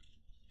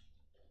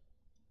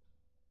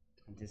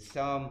 And as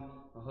Psalm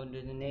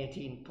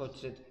 118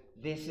 puts it,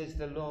 this is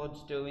the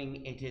Lord's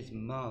doing, it is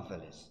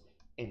marvelous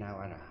in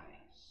our eyes.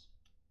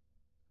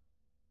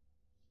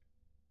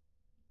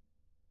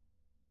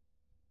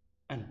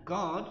 And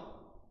God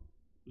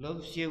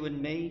loves you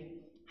and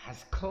me,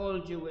 has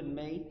called you and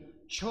me,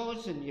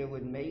 chosen you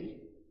and me.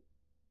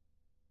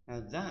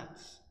 Now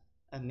that's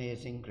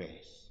amazing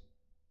grace.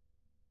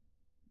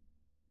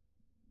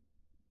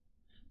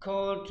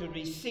 Called to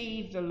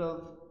receive the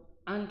love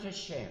and to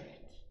share it.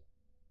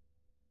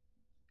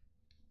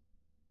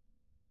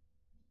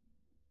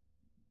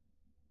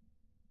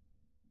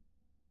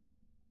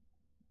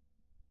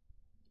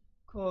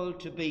 Called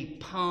to be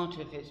part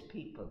of his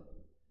people.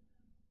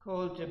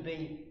 Called to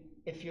be,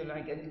 if you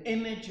like, an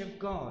image of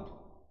God.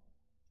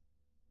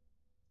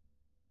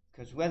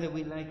 Because whether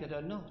we like it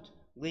or not,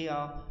 we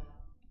are,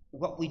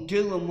 what we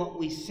do and what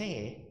we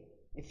say,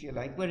 if you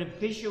like, we're a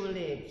visual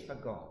aids for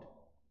God.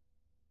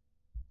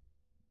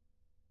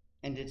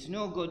 And it's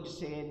no good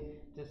saying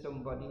to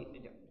somebody,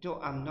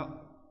 I'm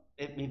not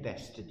at my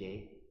best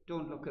today.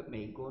 Don't look at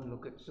me, go and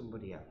look at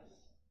somebody else.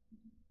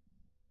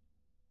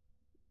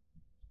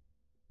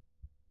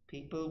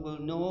 People will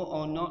know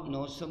or not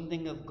know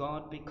something of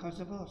God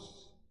because of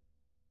us.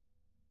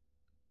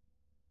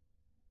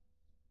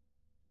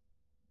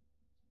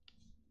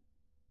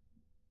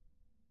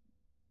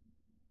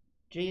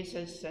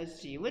 Jesus says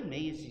to you and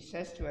me, as he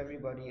says to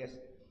everybody else,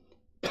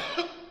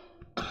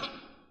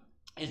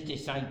 his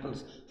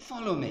disciples,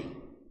 follow me.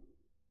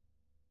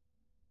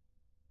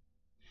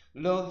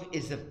 Love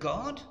is of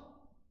God.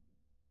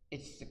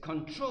 It's the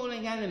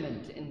controlling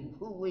element in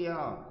who we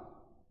are.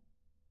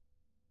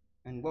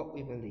 and what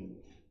we believe.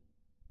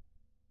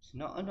 It's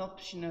not an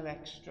optional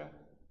extra.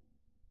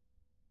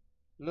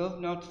 Love,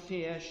 not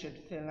fear, should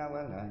fill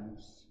our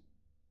lives.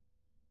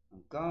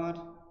 And God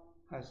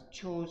has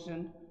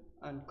chosen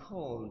and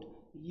called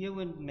you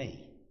and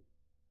me.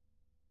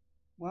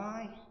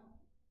 Why?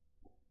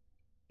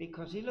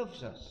 Because he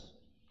loves us.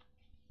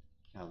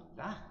 Now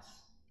that's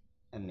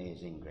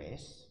amazing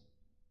grace.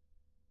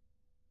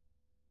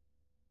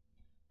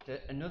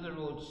 Another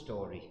old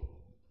story.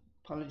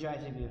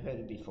 Apologise if you've heard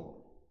it before.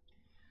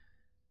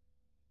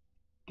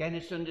 Get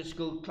a Sunday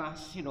school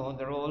class,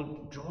 they're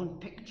all drawn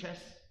pictures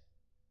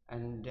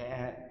and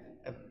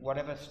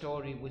whatever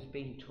story was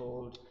being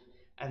told,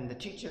 and the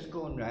teacher's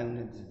going round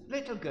and there's a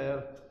little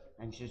girl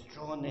and she's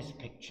drawn this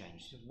picture, and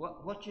she says,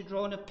 what you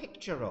drawing a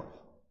picture of?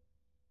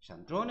 She said,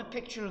 I'm drawing a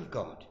picture of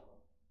God.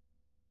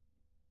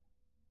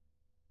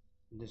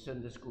 And the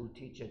Sunday school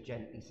teacher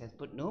gently says,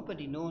 but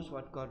nobody knows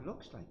what God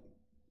looks like.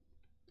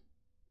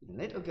 The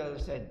little girl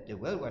said, they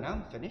will when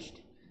I'm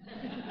finished.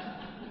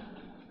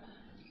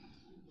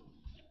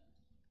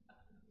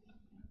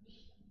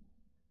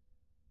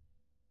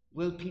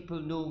 Will people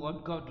know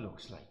what God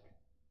looks like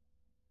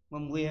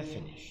when we're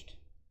finished?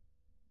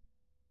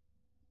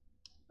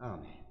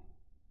 Amen.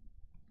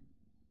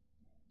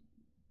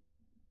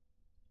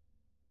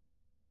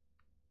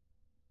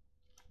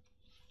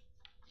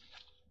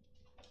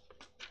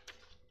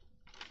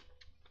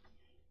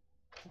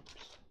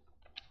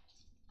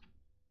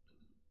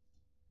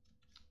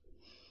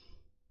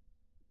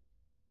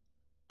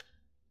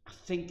 I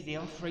think the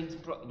offering's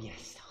brought.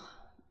 Yes.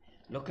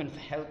 Looking for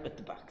help at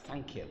the back.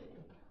 Thank you.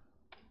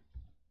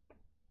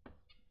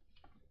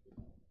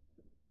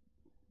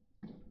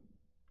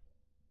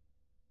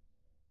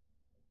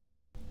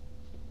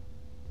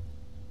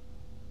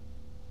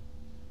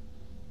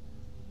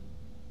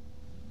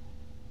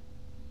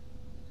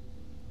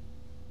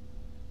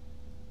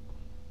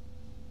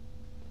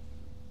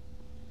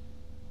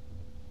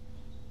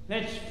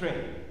 Let's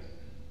pray.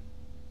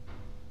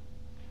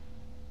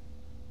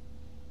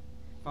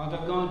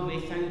 Father God, we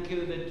thank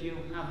you that you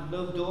have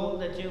loved all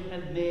that you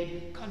have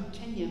made.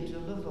 Continue to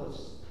love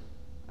us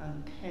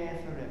and care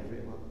for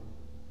everyone.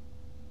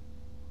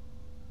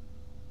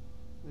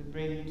 We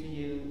bring to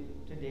you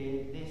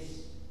today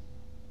this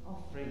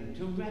offering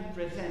to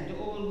represent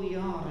all we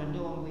are and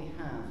all we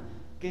have,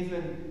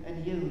 given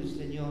and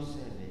used in your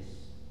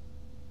service.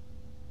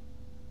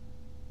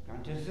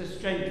 Grant us the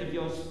strength of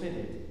your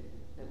Spirit,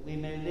 that we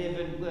may live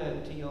and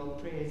work to your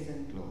praise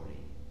and glory.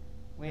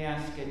 We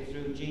ask it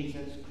through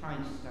Jesus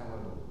Christ our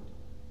Lord.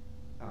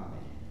 Amen.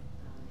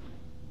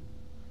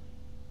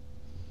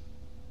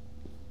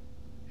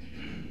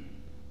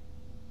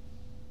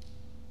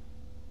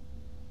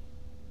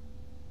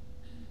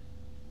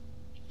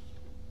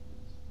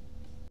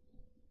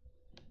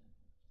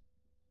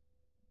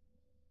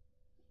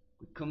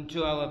 We come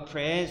to our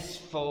prayers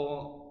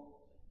for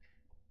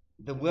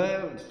the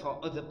world, for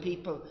other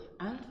people,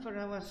 and for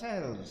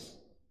ourselves.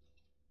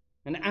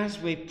 And as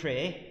we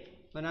pray,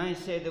 when I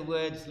say the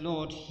words,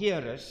 Lord, hear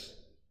us,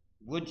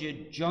 would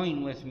you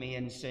join with me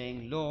in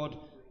saying, Lord,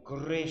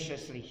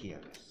 graciously hear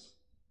us.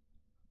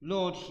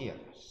 Lord, hear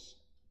us.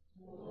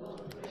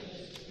 Lord,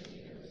 graciously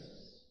hear us.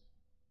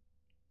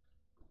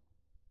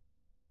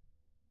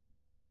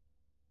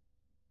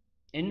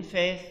 In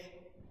faith,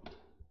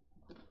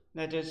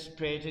 let us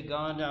pray to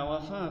God our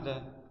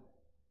Father,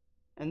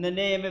 in the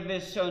name of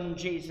his Son,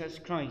 Jesus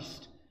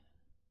Christ,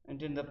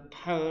 and in the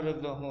power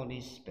of the Holy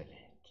Spirit.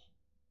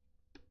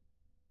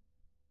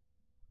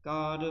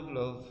 God of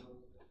love,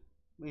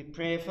 we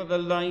pray for the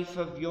life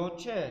of your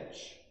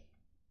church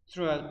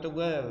throughout the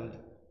world.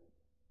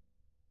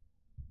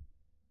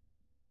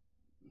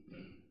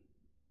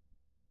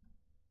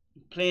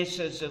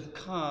 Places of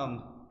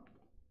calm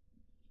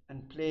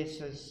and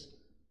places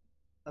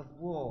of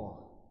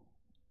war.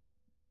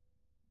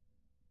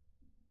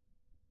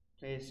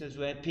 Places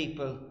where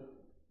people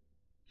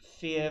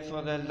fear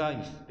for their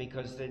life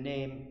because they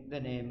name the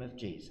name of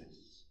Jesus.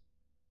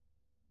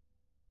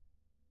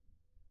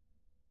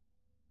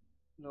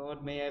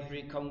 Lord, may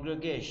every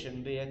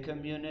congregation be a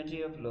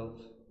community of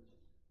love,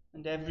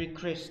 and every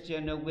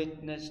Christian a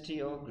witness to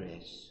your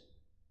grace.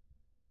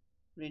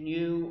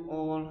 Renew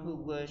all who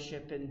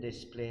worship in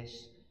this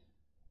place,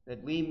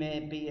 that we may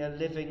be a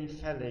living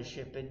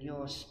fellowship in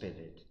your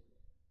Spirit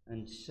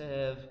and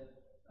serve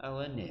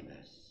our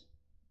neighbours.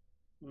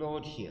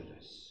 Lord, hear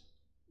us.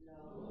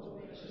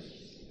 Lord,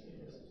 graciously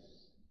hear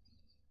us.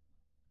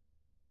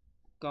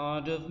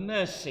 God of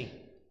mercy,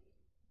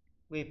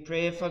 we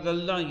pray for the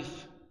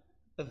life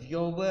of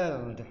your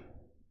world,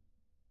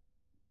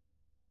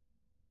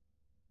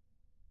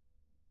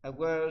 a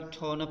world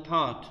torn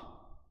apart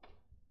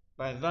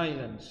by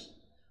violence,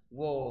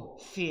 war,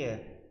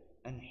 fear,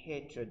 and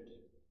hatred.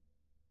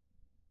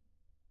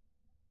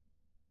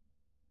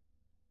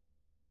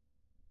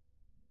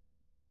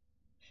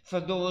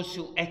 For those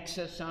who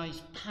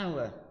exercise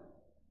power,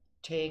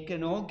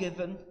 taken or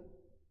given,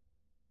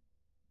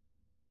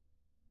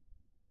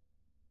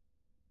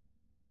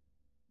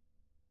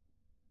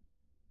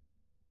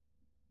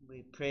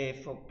 We pray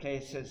for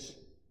places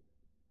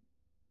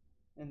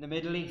in the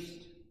Middle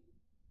East,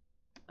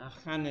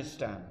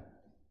 Afghanistan,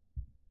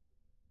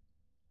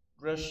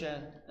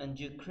 Russia and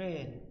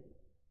Ukraine,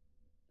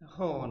 the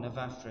Horn of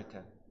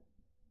Africa.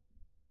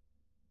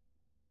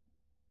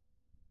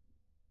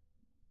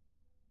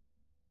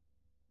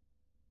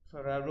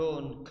 For our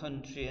own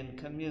country and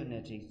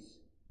communities.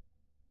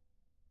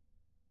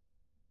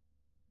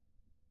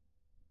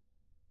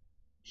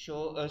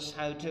 Show us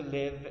how to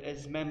live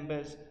as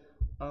members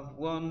of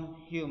one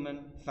human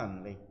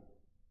family,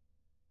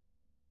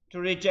 to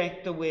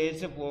reject the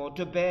ways of war,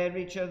 to bear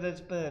each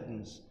other's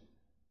burdens,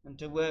 and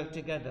to work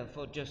together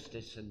for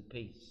justice and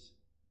peace.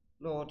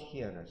 Lord,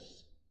 hear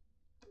us.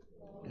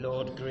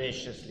 Lord,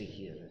 graciously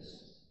hear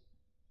us.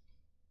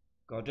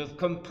 God of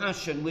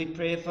compassion, we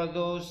pray for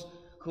those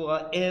who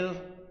are ill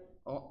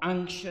or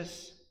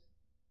anxious,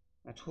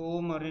 at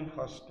home or in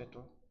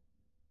hospital.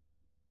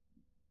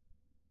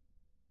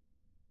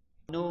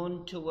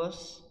 Known to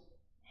us,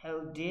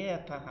 held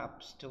dear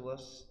perhaps to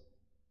us.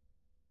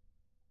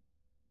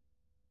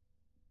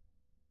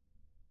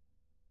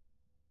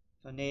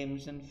 For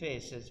names and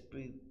faces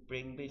we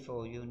bring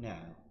before you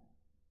now.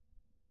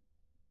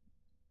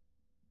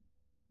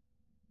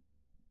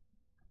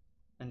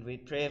 And we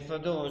pray for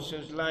those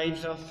whose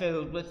lives are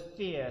filled with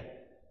fear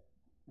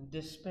and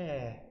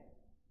despair.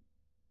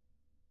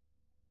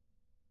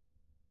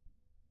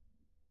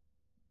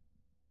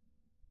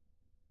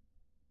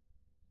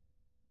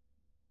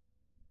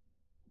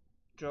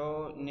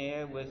 Draw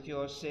near with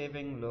your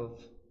saving love.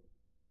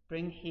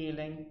 Bring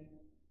healing,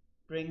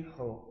 bring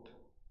hope.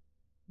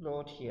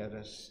 Lord, hear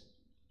us.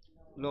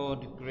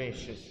 Lord,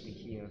 graciously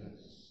hear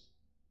us.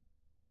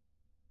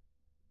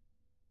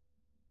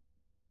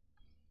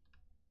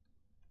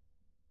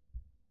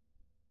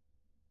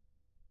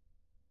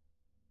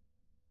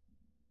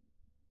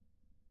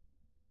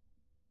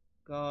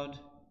 God,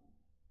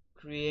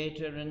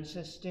 creator and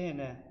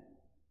sustainer,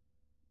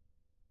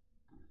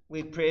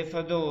 we pray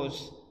for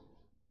those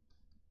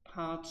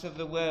parts of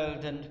the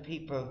world and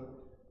people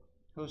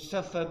who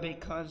suffer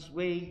because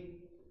we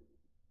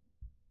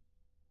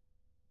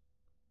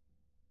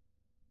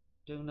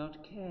do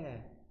not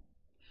care,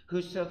 who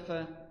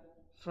suffer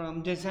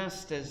from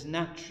disasters,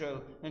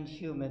 natural and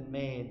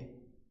human-made.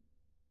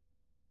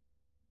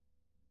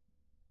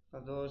 For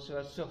those who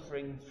are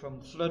suffering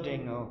from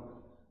flooding or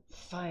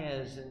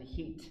fires and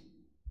heat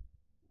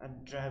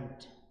and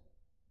drought.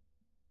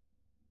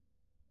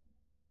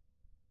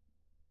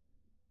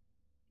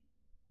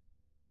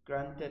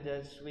 Granted,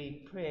 as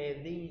we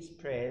pray these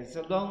prayers,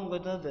 along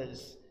with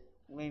others,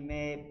 we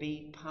may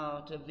be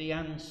part of the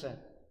answer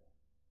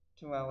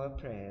to our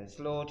prayers.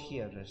 Lord,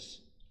 hear us.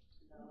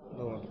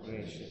 Lord,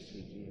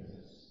 graciously hear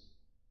us.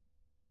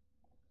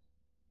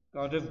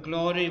 God of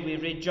glory, we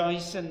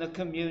rejoice in the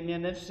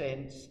communion of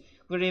saints.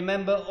 We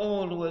remember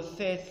all who have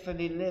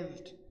faithfully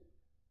lived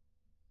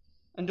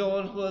and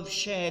all who have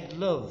shared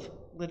love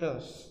with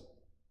us.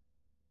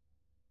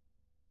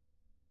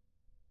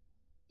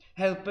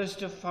 Help us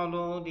to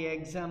follow the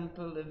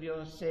example of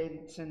your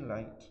saints in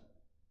light.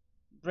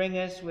 Bring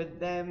us with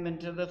them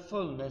into the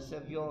fullness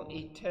of your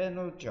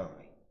eternal joy,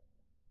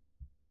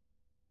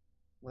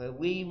 where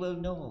we will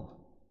know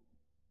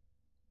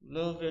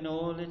love in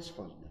all its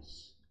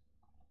fullness.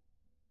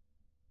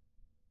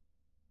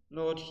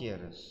 Lord, hear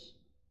us.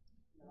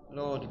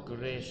 Lord,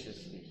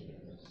 graciously hear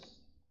us.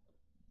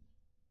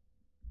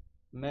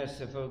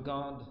 Merciful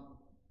God,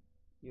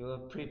 you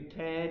have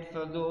prepared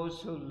for those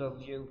who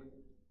love you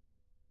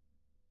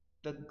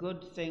the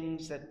good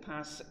things that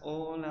pass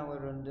all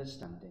our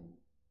understanding.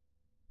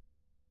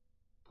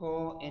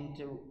 Pour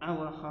into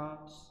our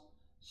hearts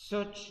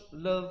such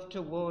love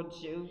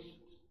towards you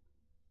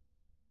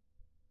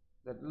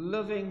that,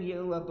 loving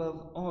you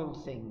above all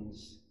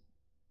things,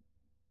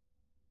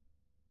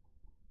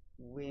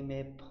 we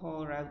may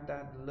pour out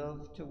that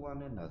love to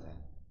one another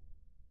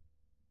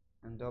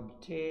and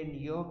obtain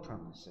your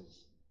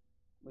promises,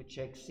 which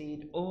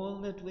exceed all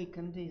that we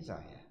can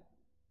desire,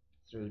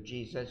 through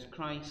Jesus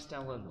Christ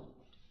our Lord.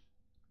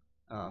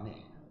 Amen.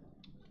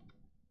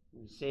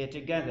 We say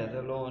together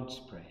the Lord's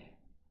Prayer.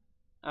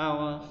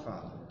 Our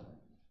Father,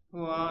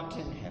 who art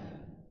in heaven,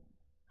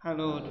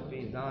 hallowed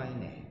be thy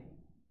name.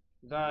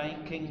 Thy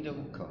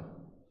kingdom come,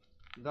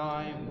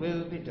 thy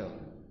will be done,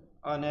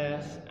 on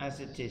earth as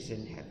it is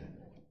in heaven.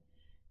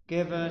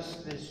 Give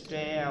us this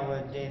day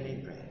our daily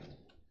bread,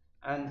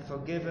 and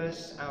forgive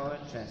us our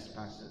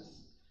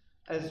trespasses,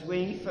 as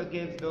we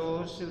forgive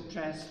those who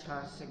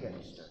trespass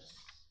against us.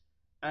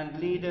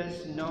 And lead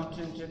us not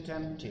into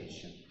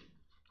temptation,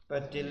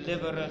 but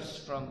deliver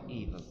us from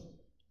evil.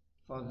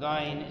 For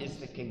thine is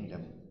the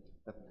kingdom,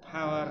 the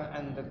power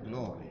and the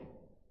glory,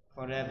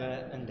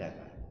 forever and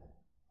ever.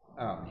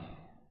 Amen.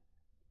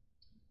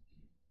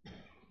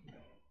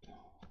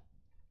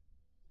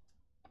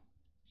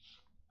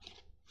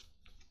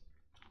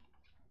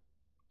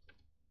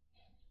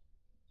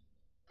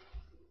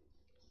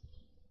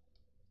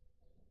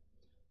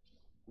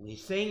 We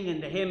sing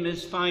in the hymn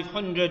is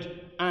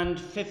 509.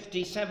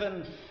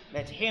 157,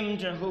 let him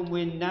to whom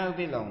we now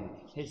belong,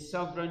 his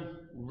sovereign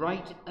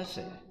right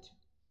assert.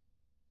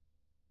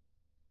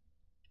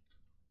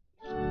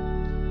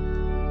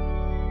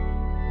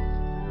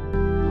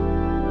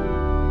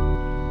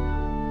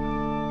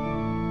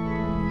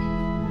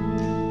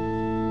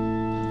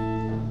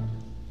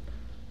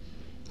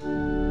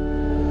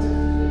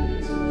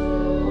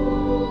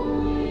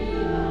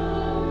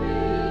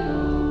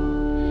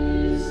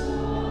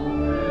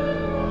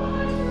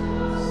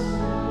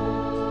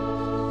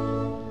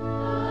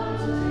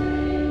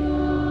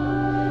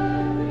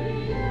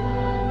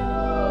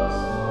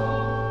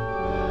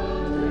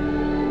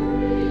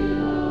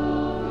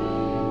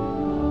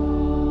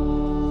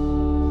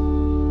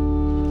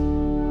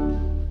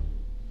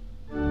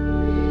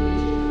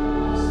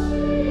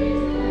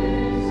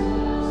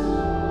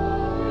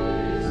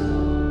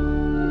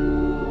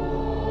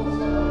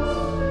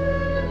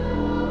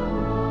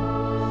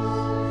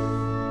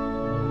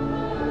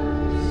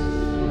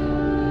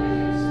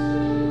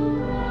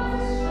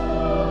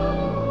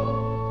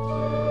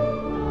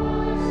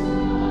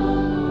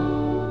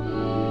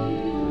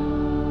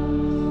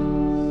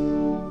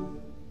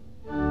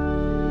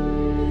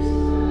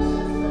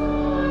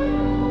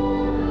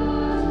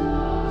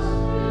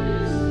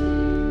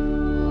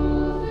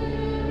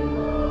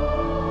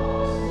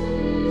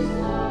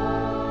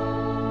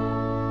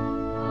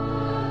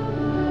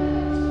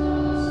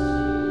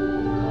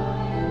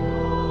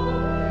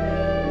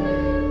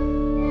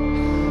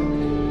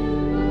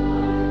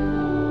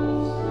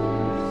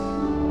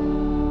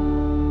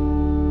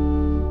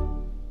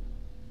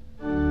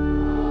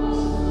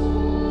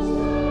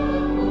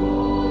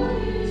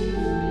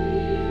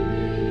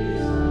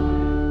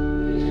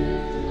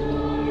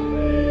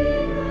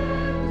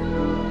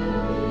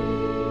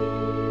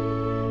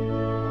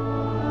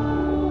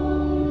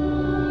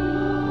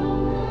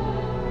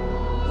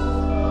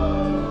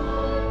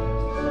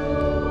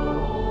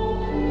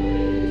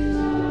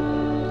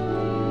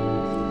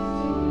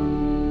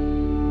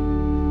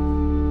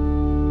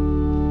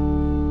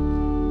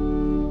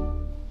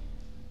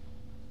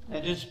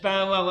 Let us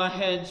bow our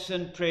heads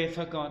and pray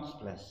for God's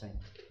blessing.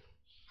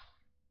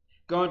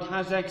 God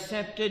has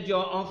accepted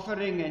your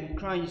offering in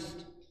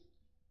Christ.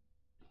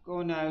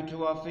 Go now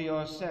to offer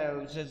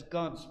yourselves as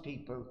God's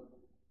people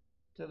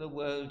to the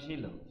world he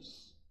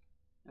loves.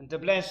 And the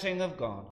blessing of God,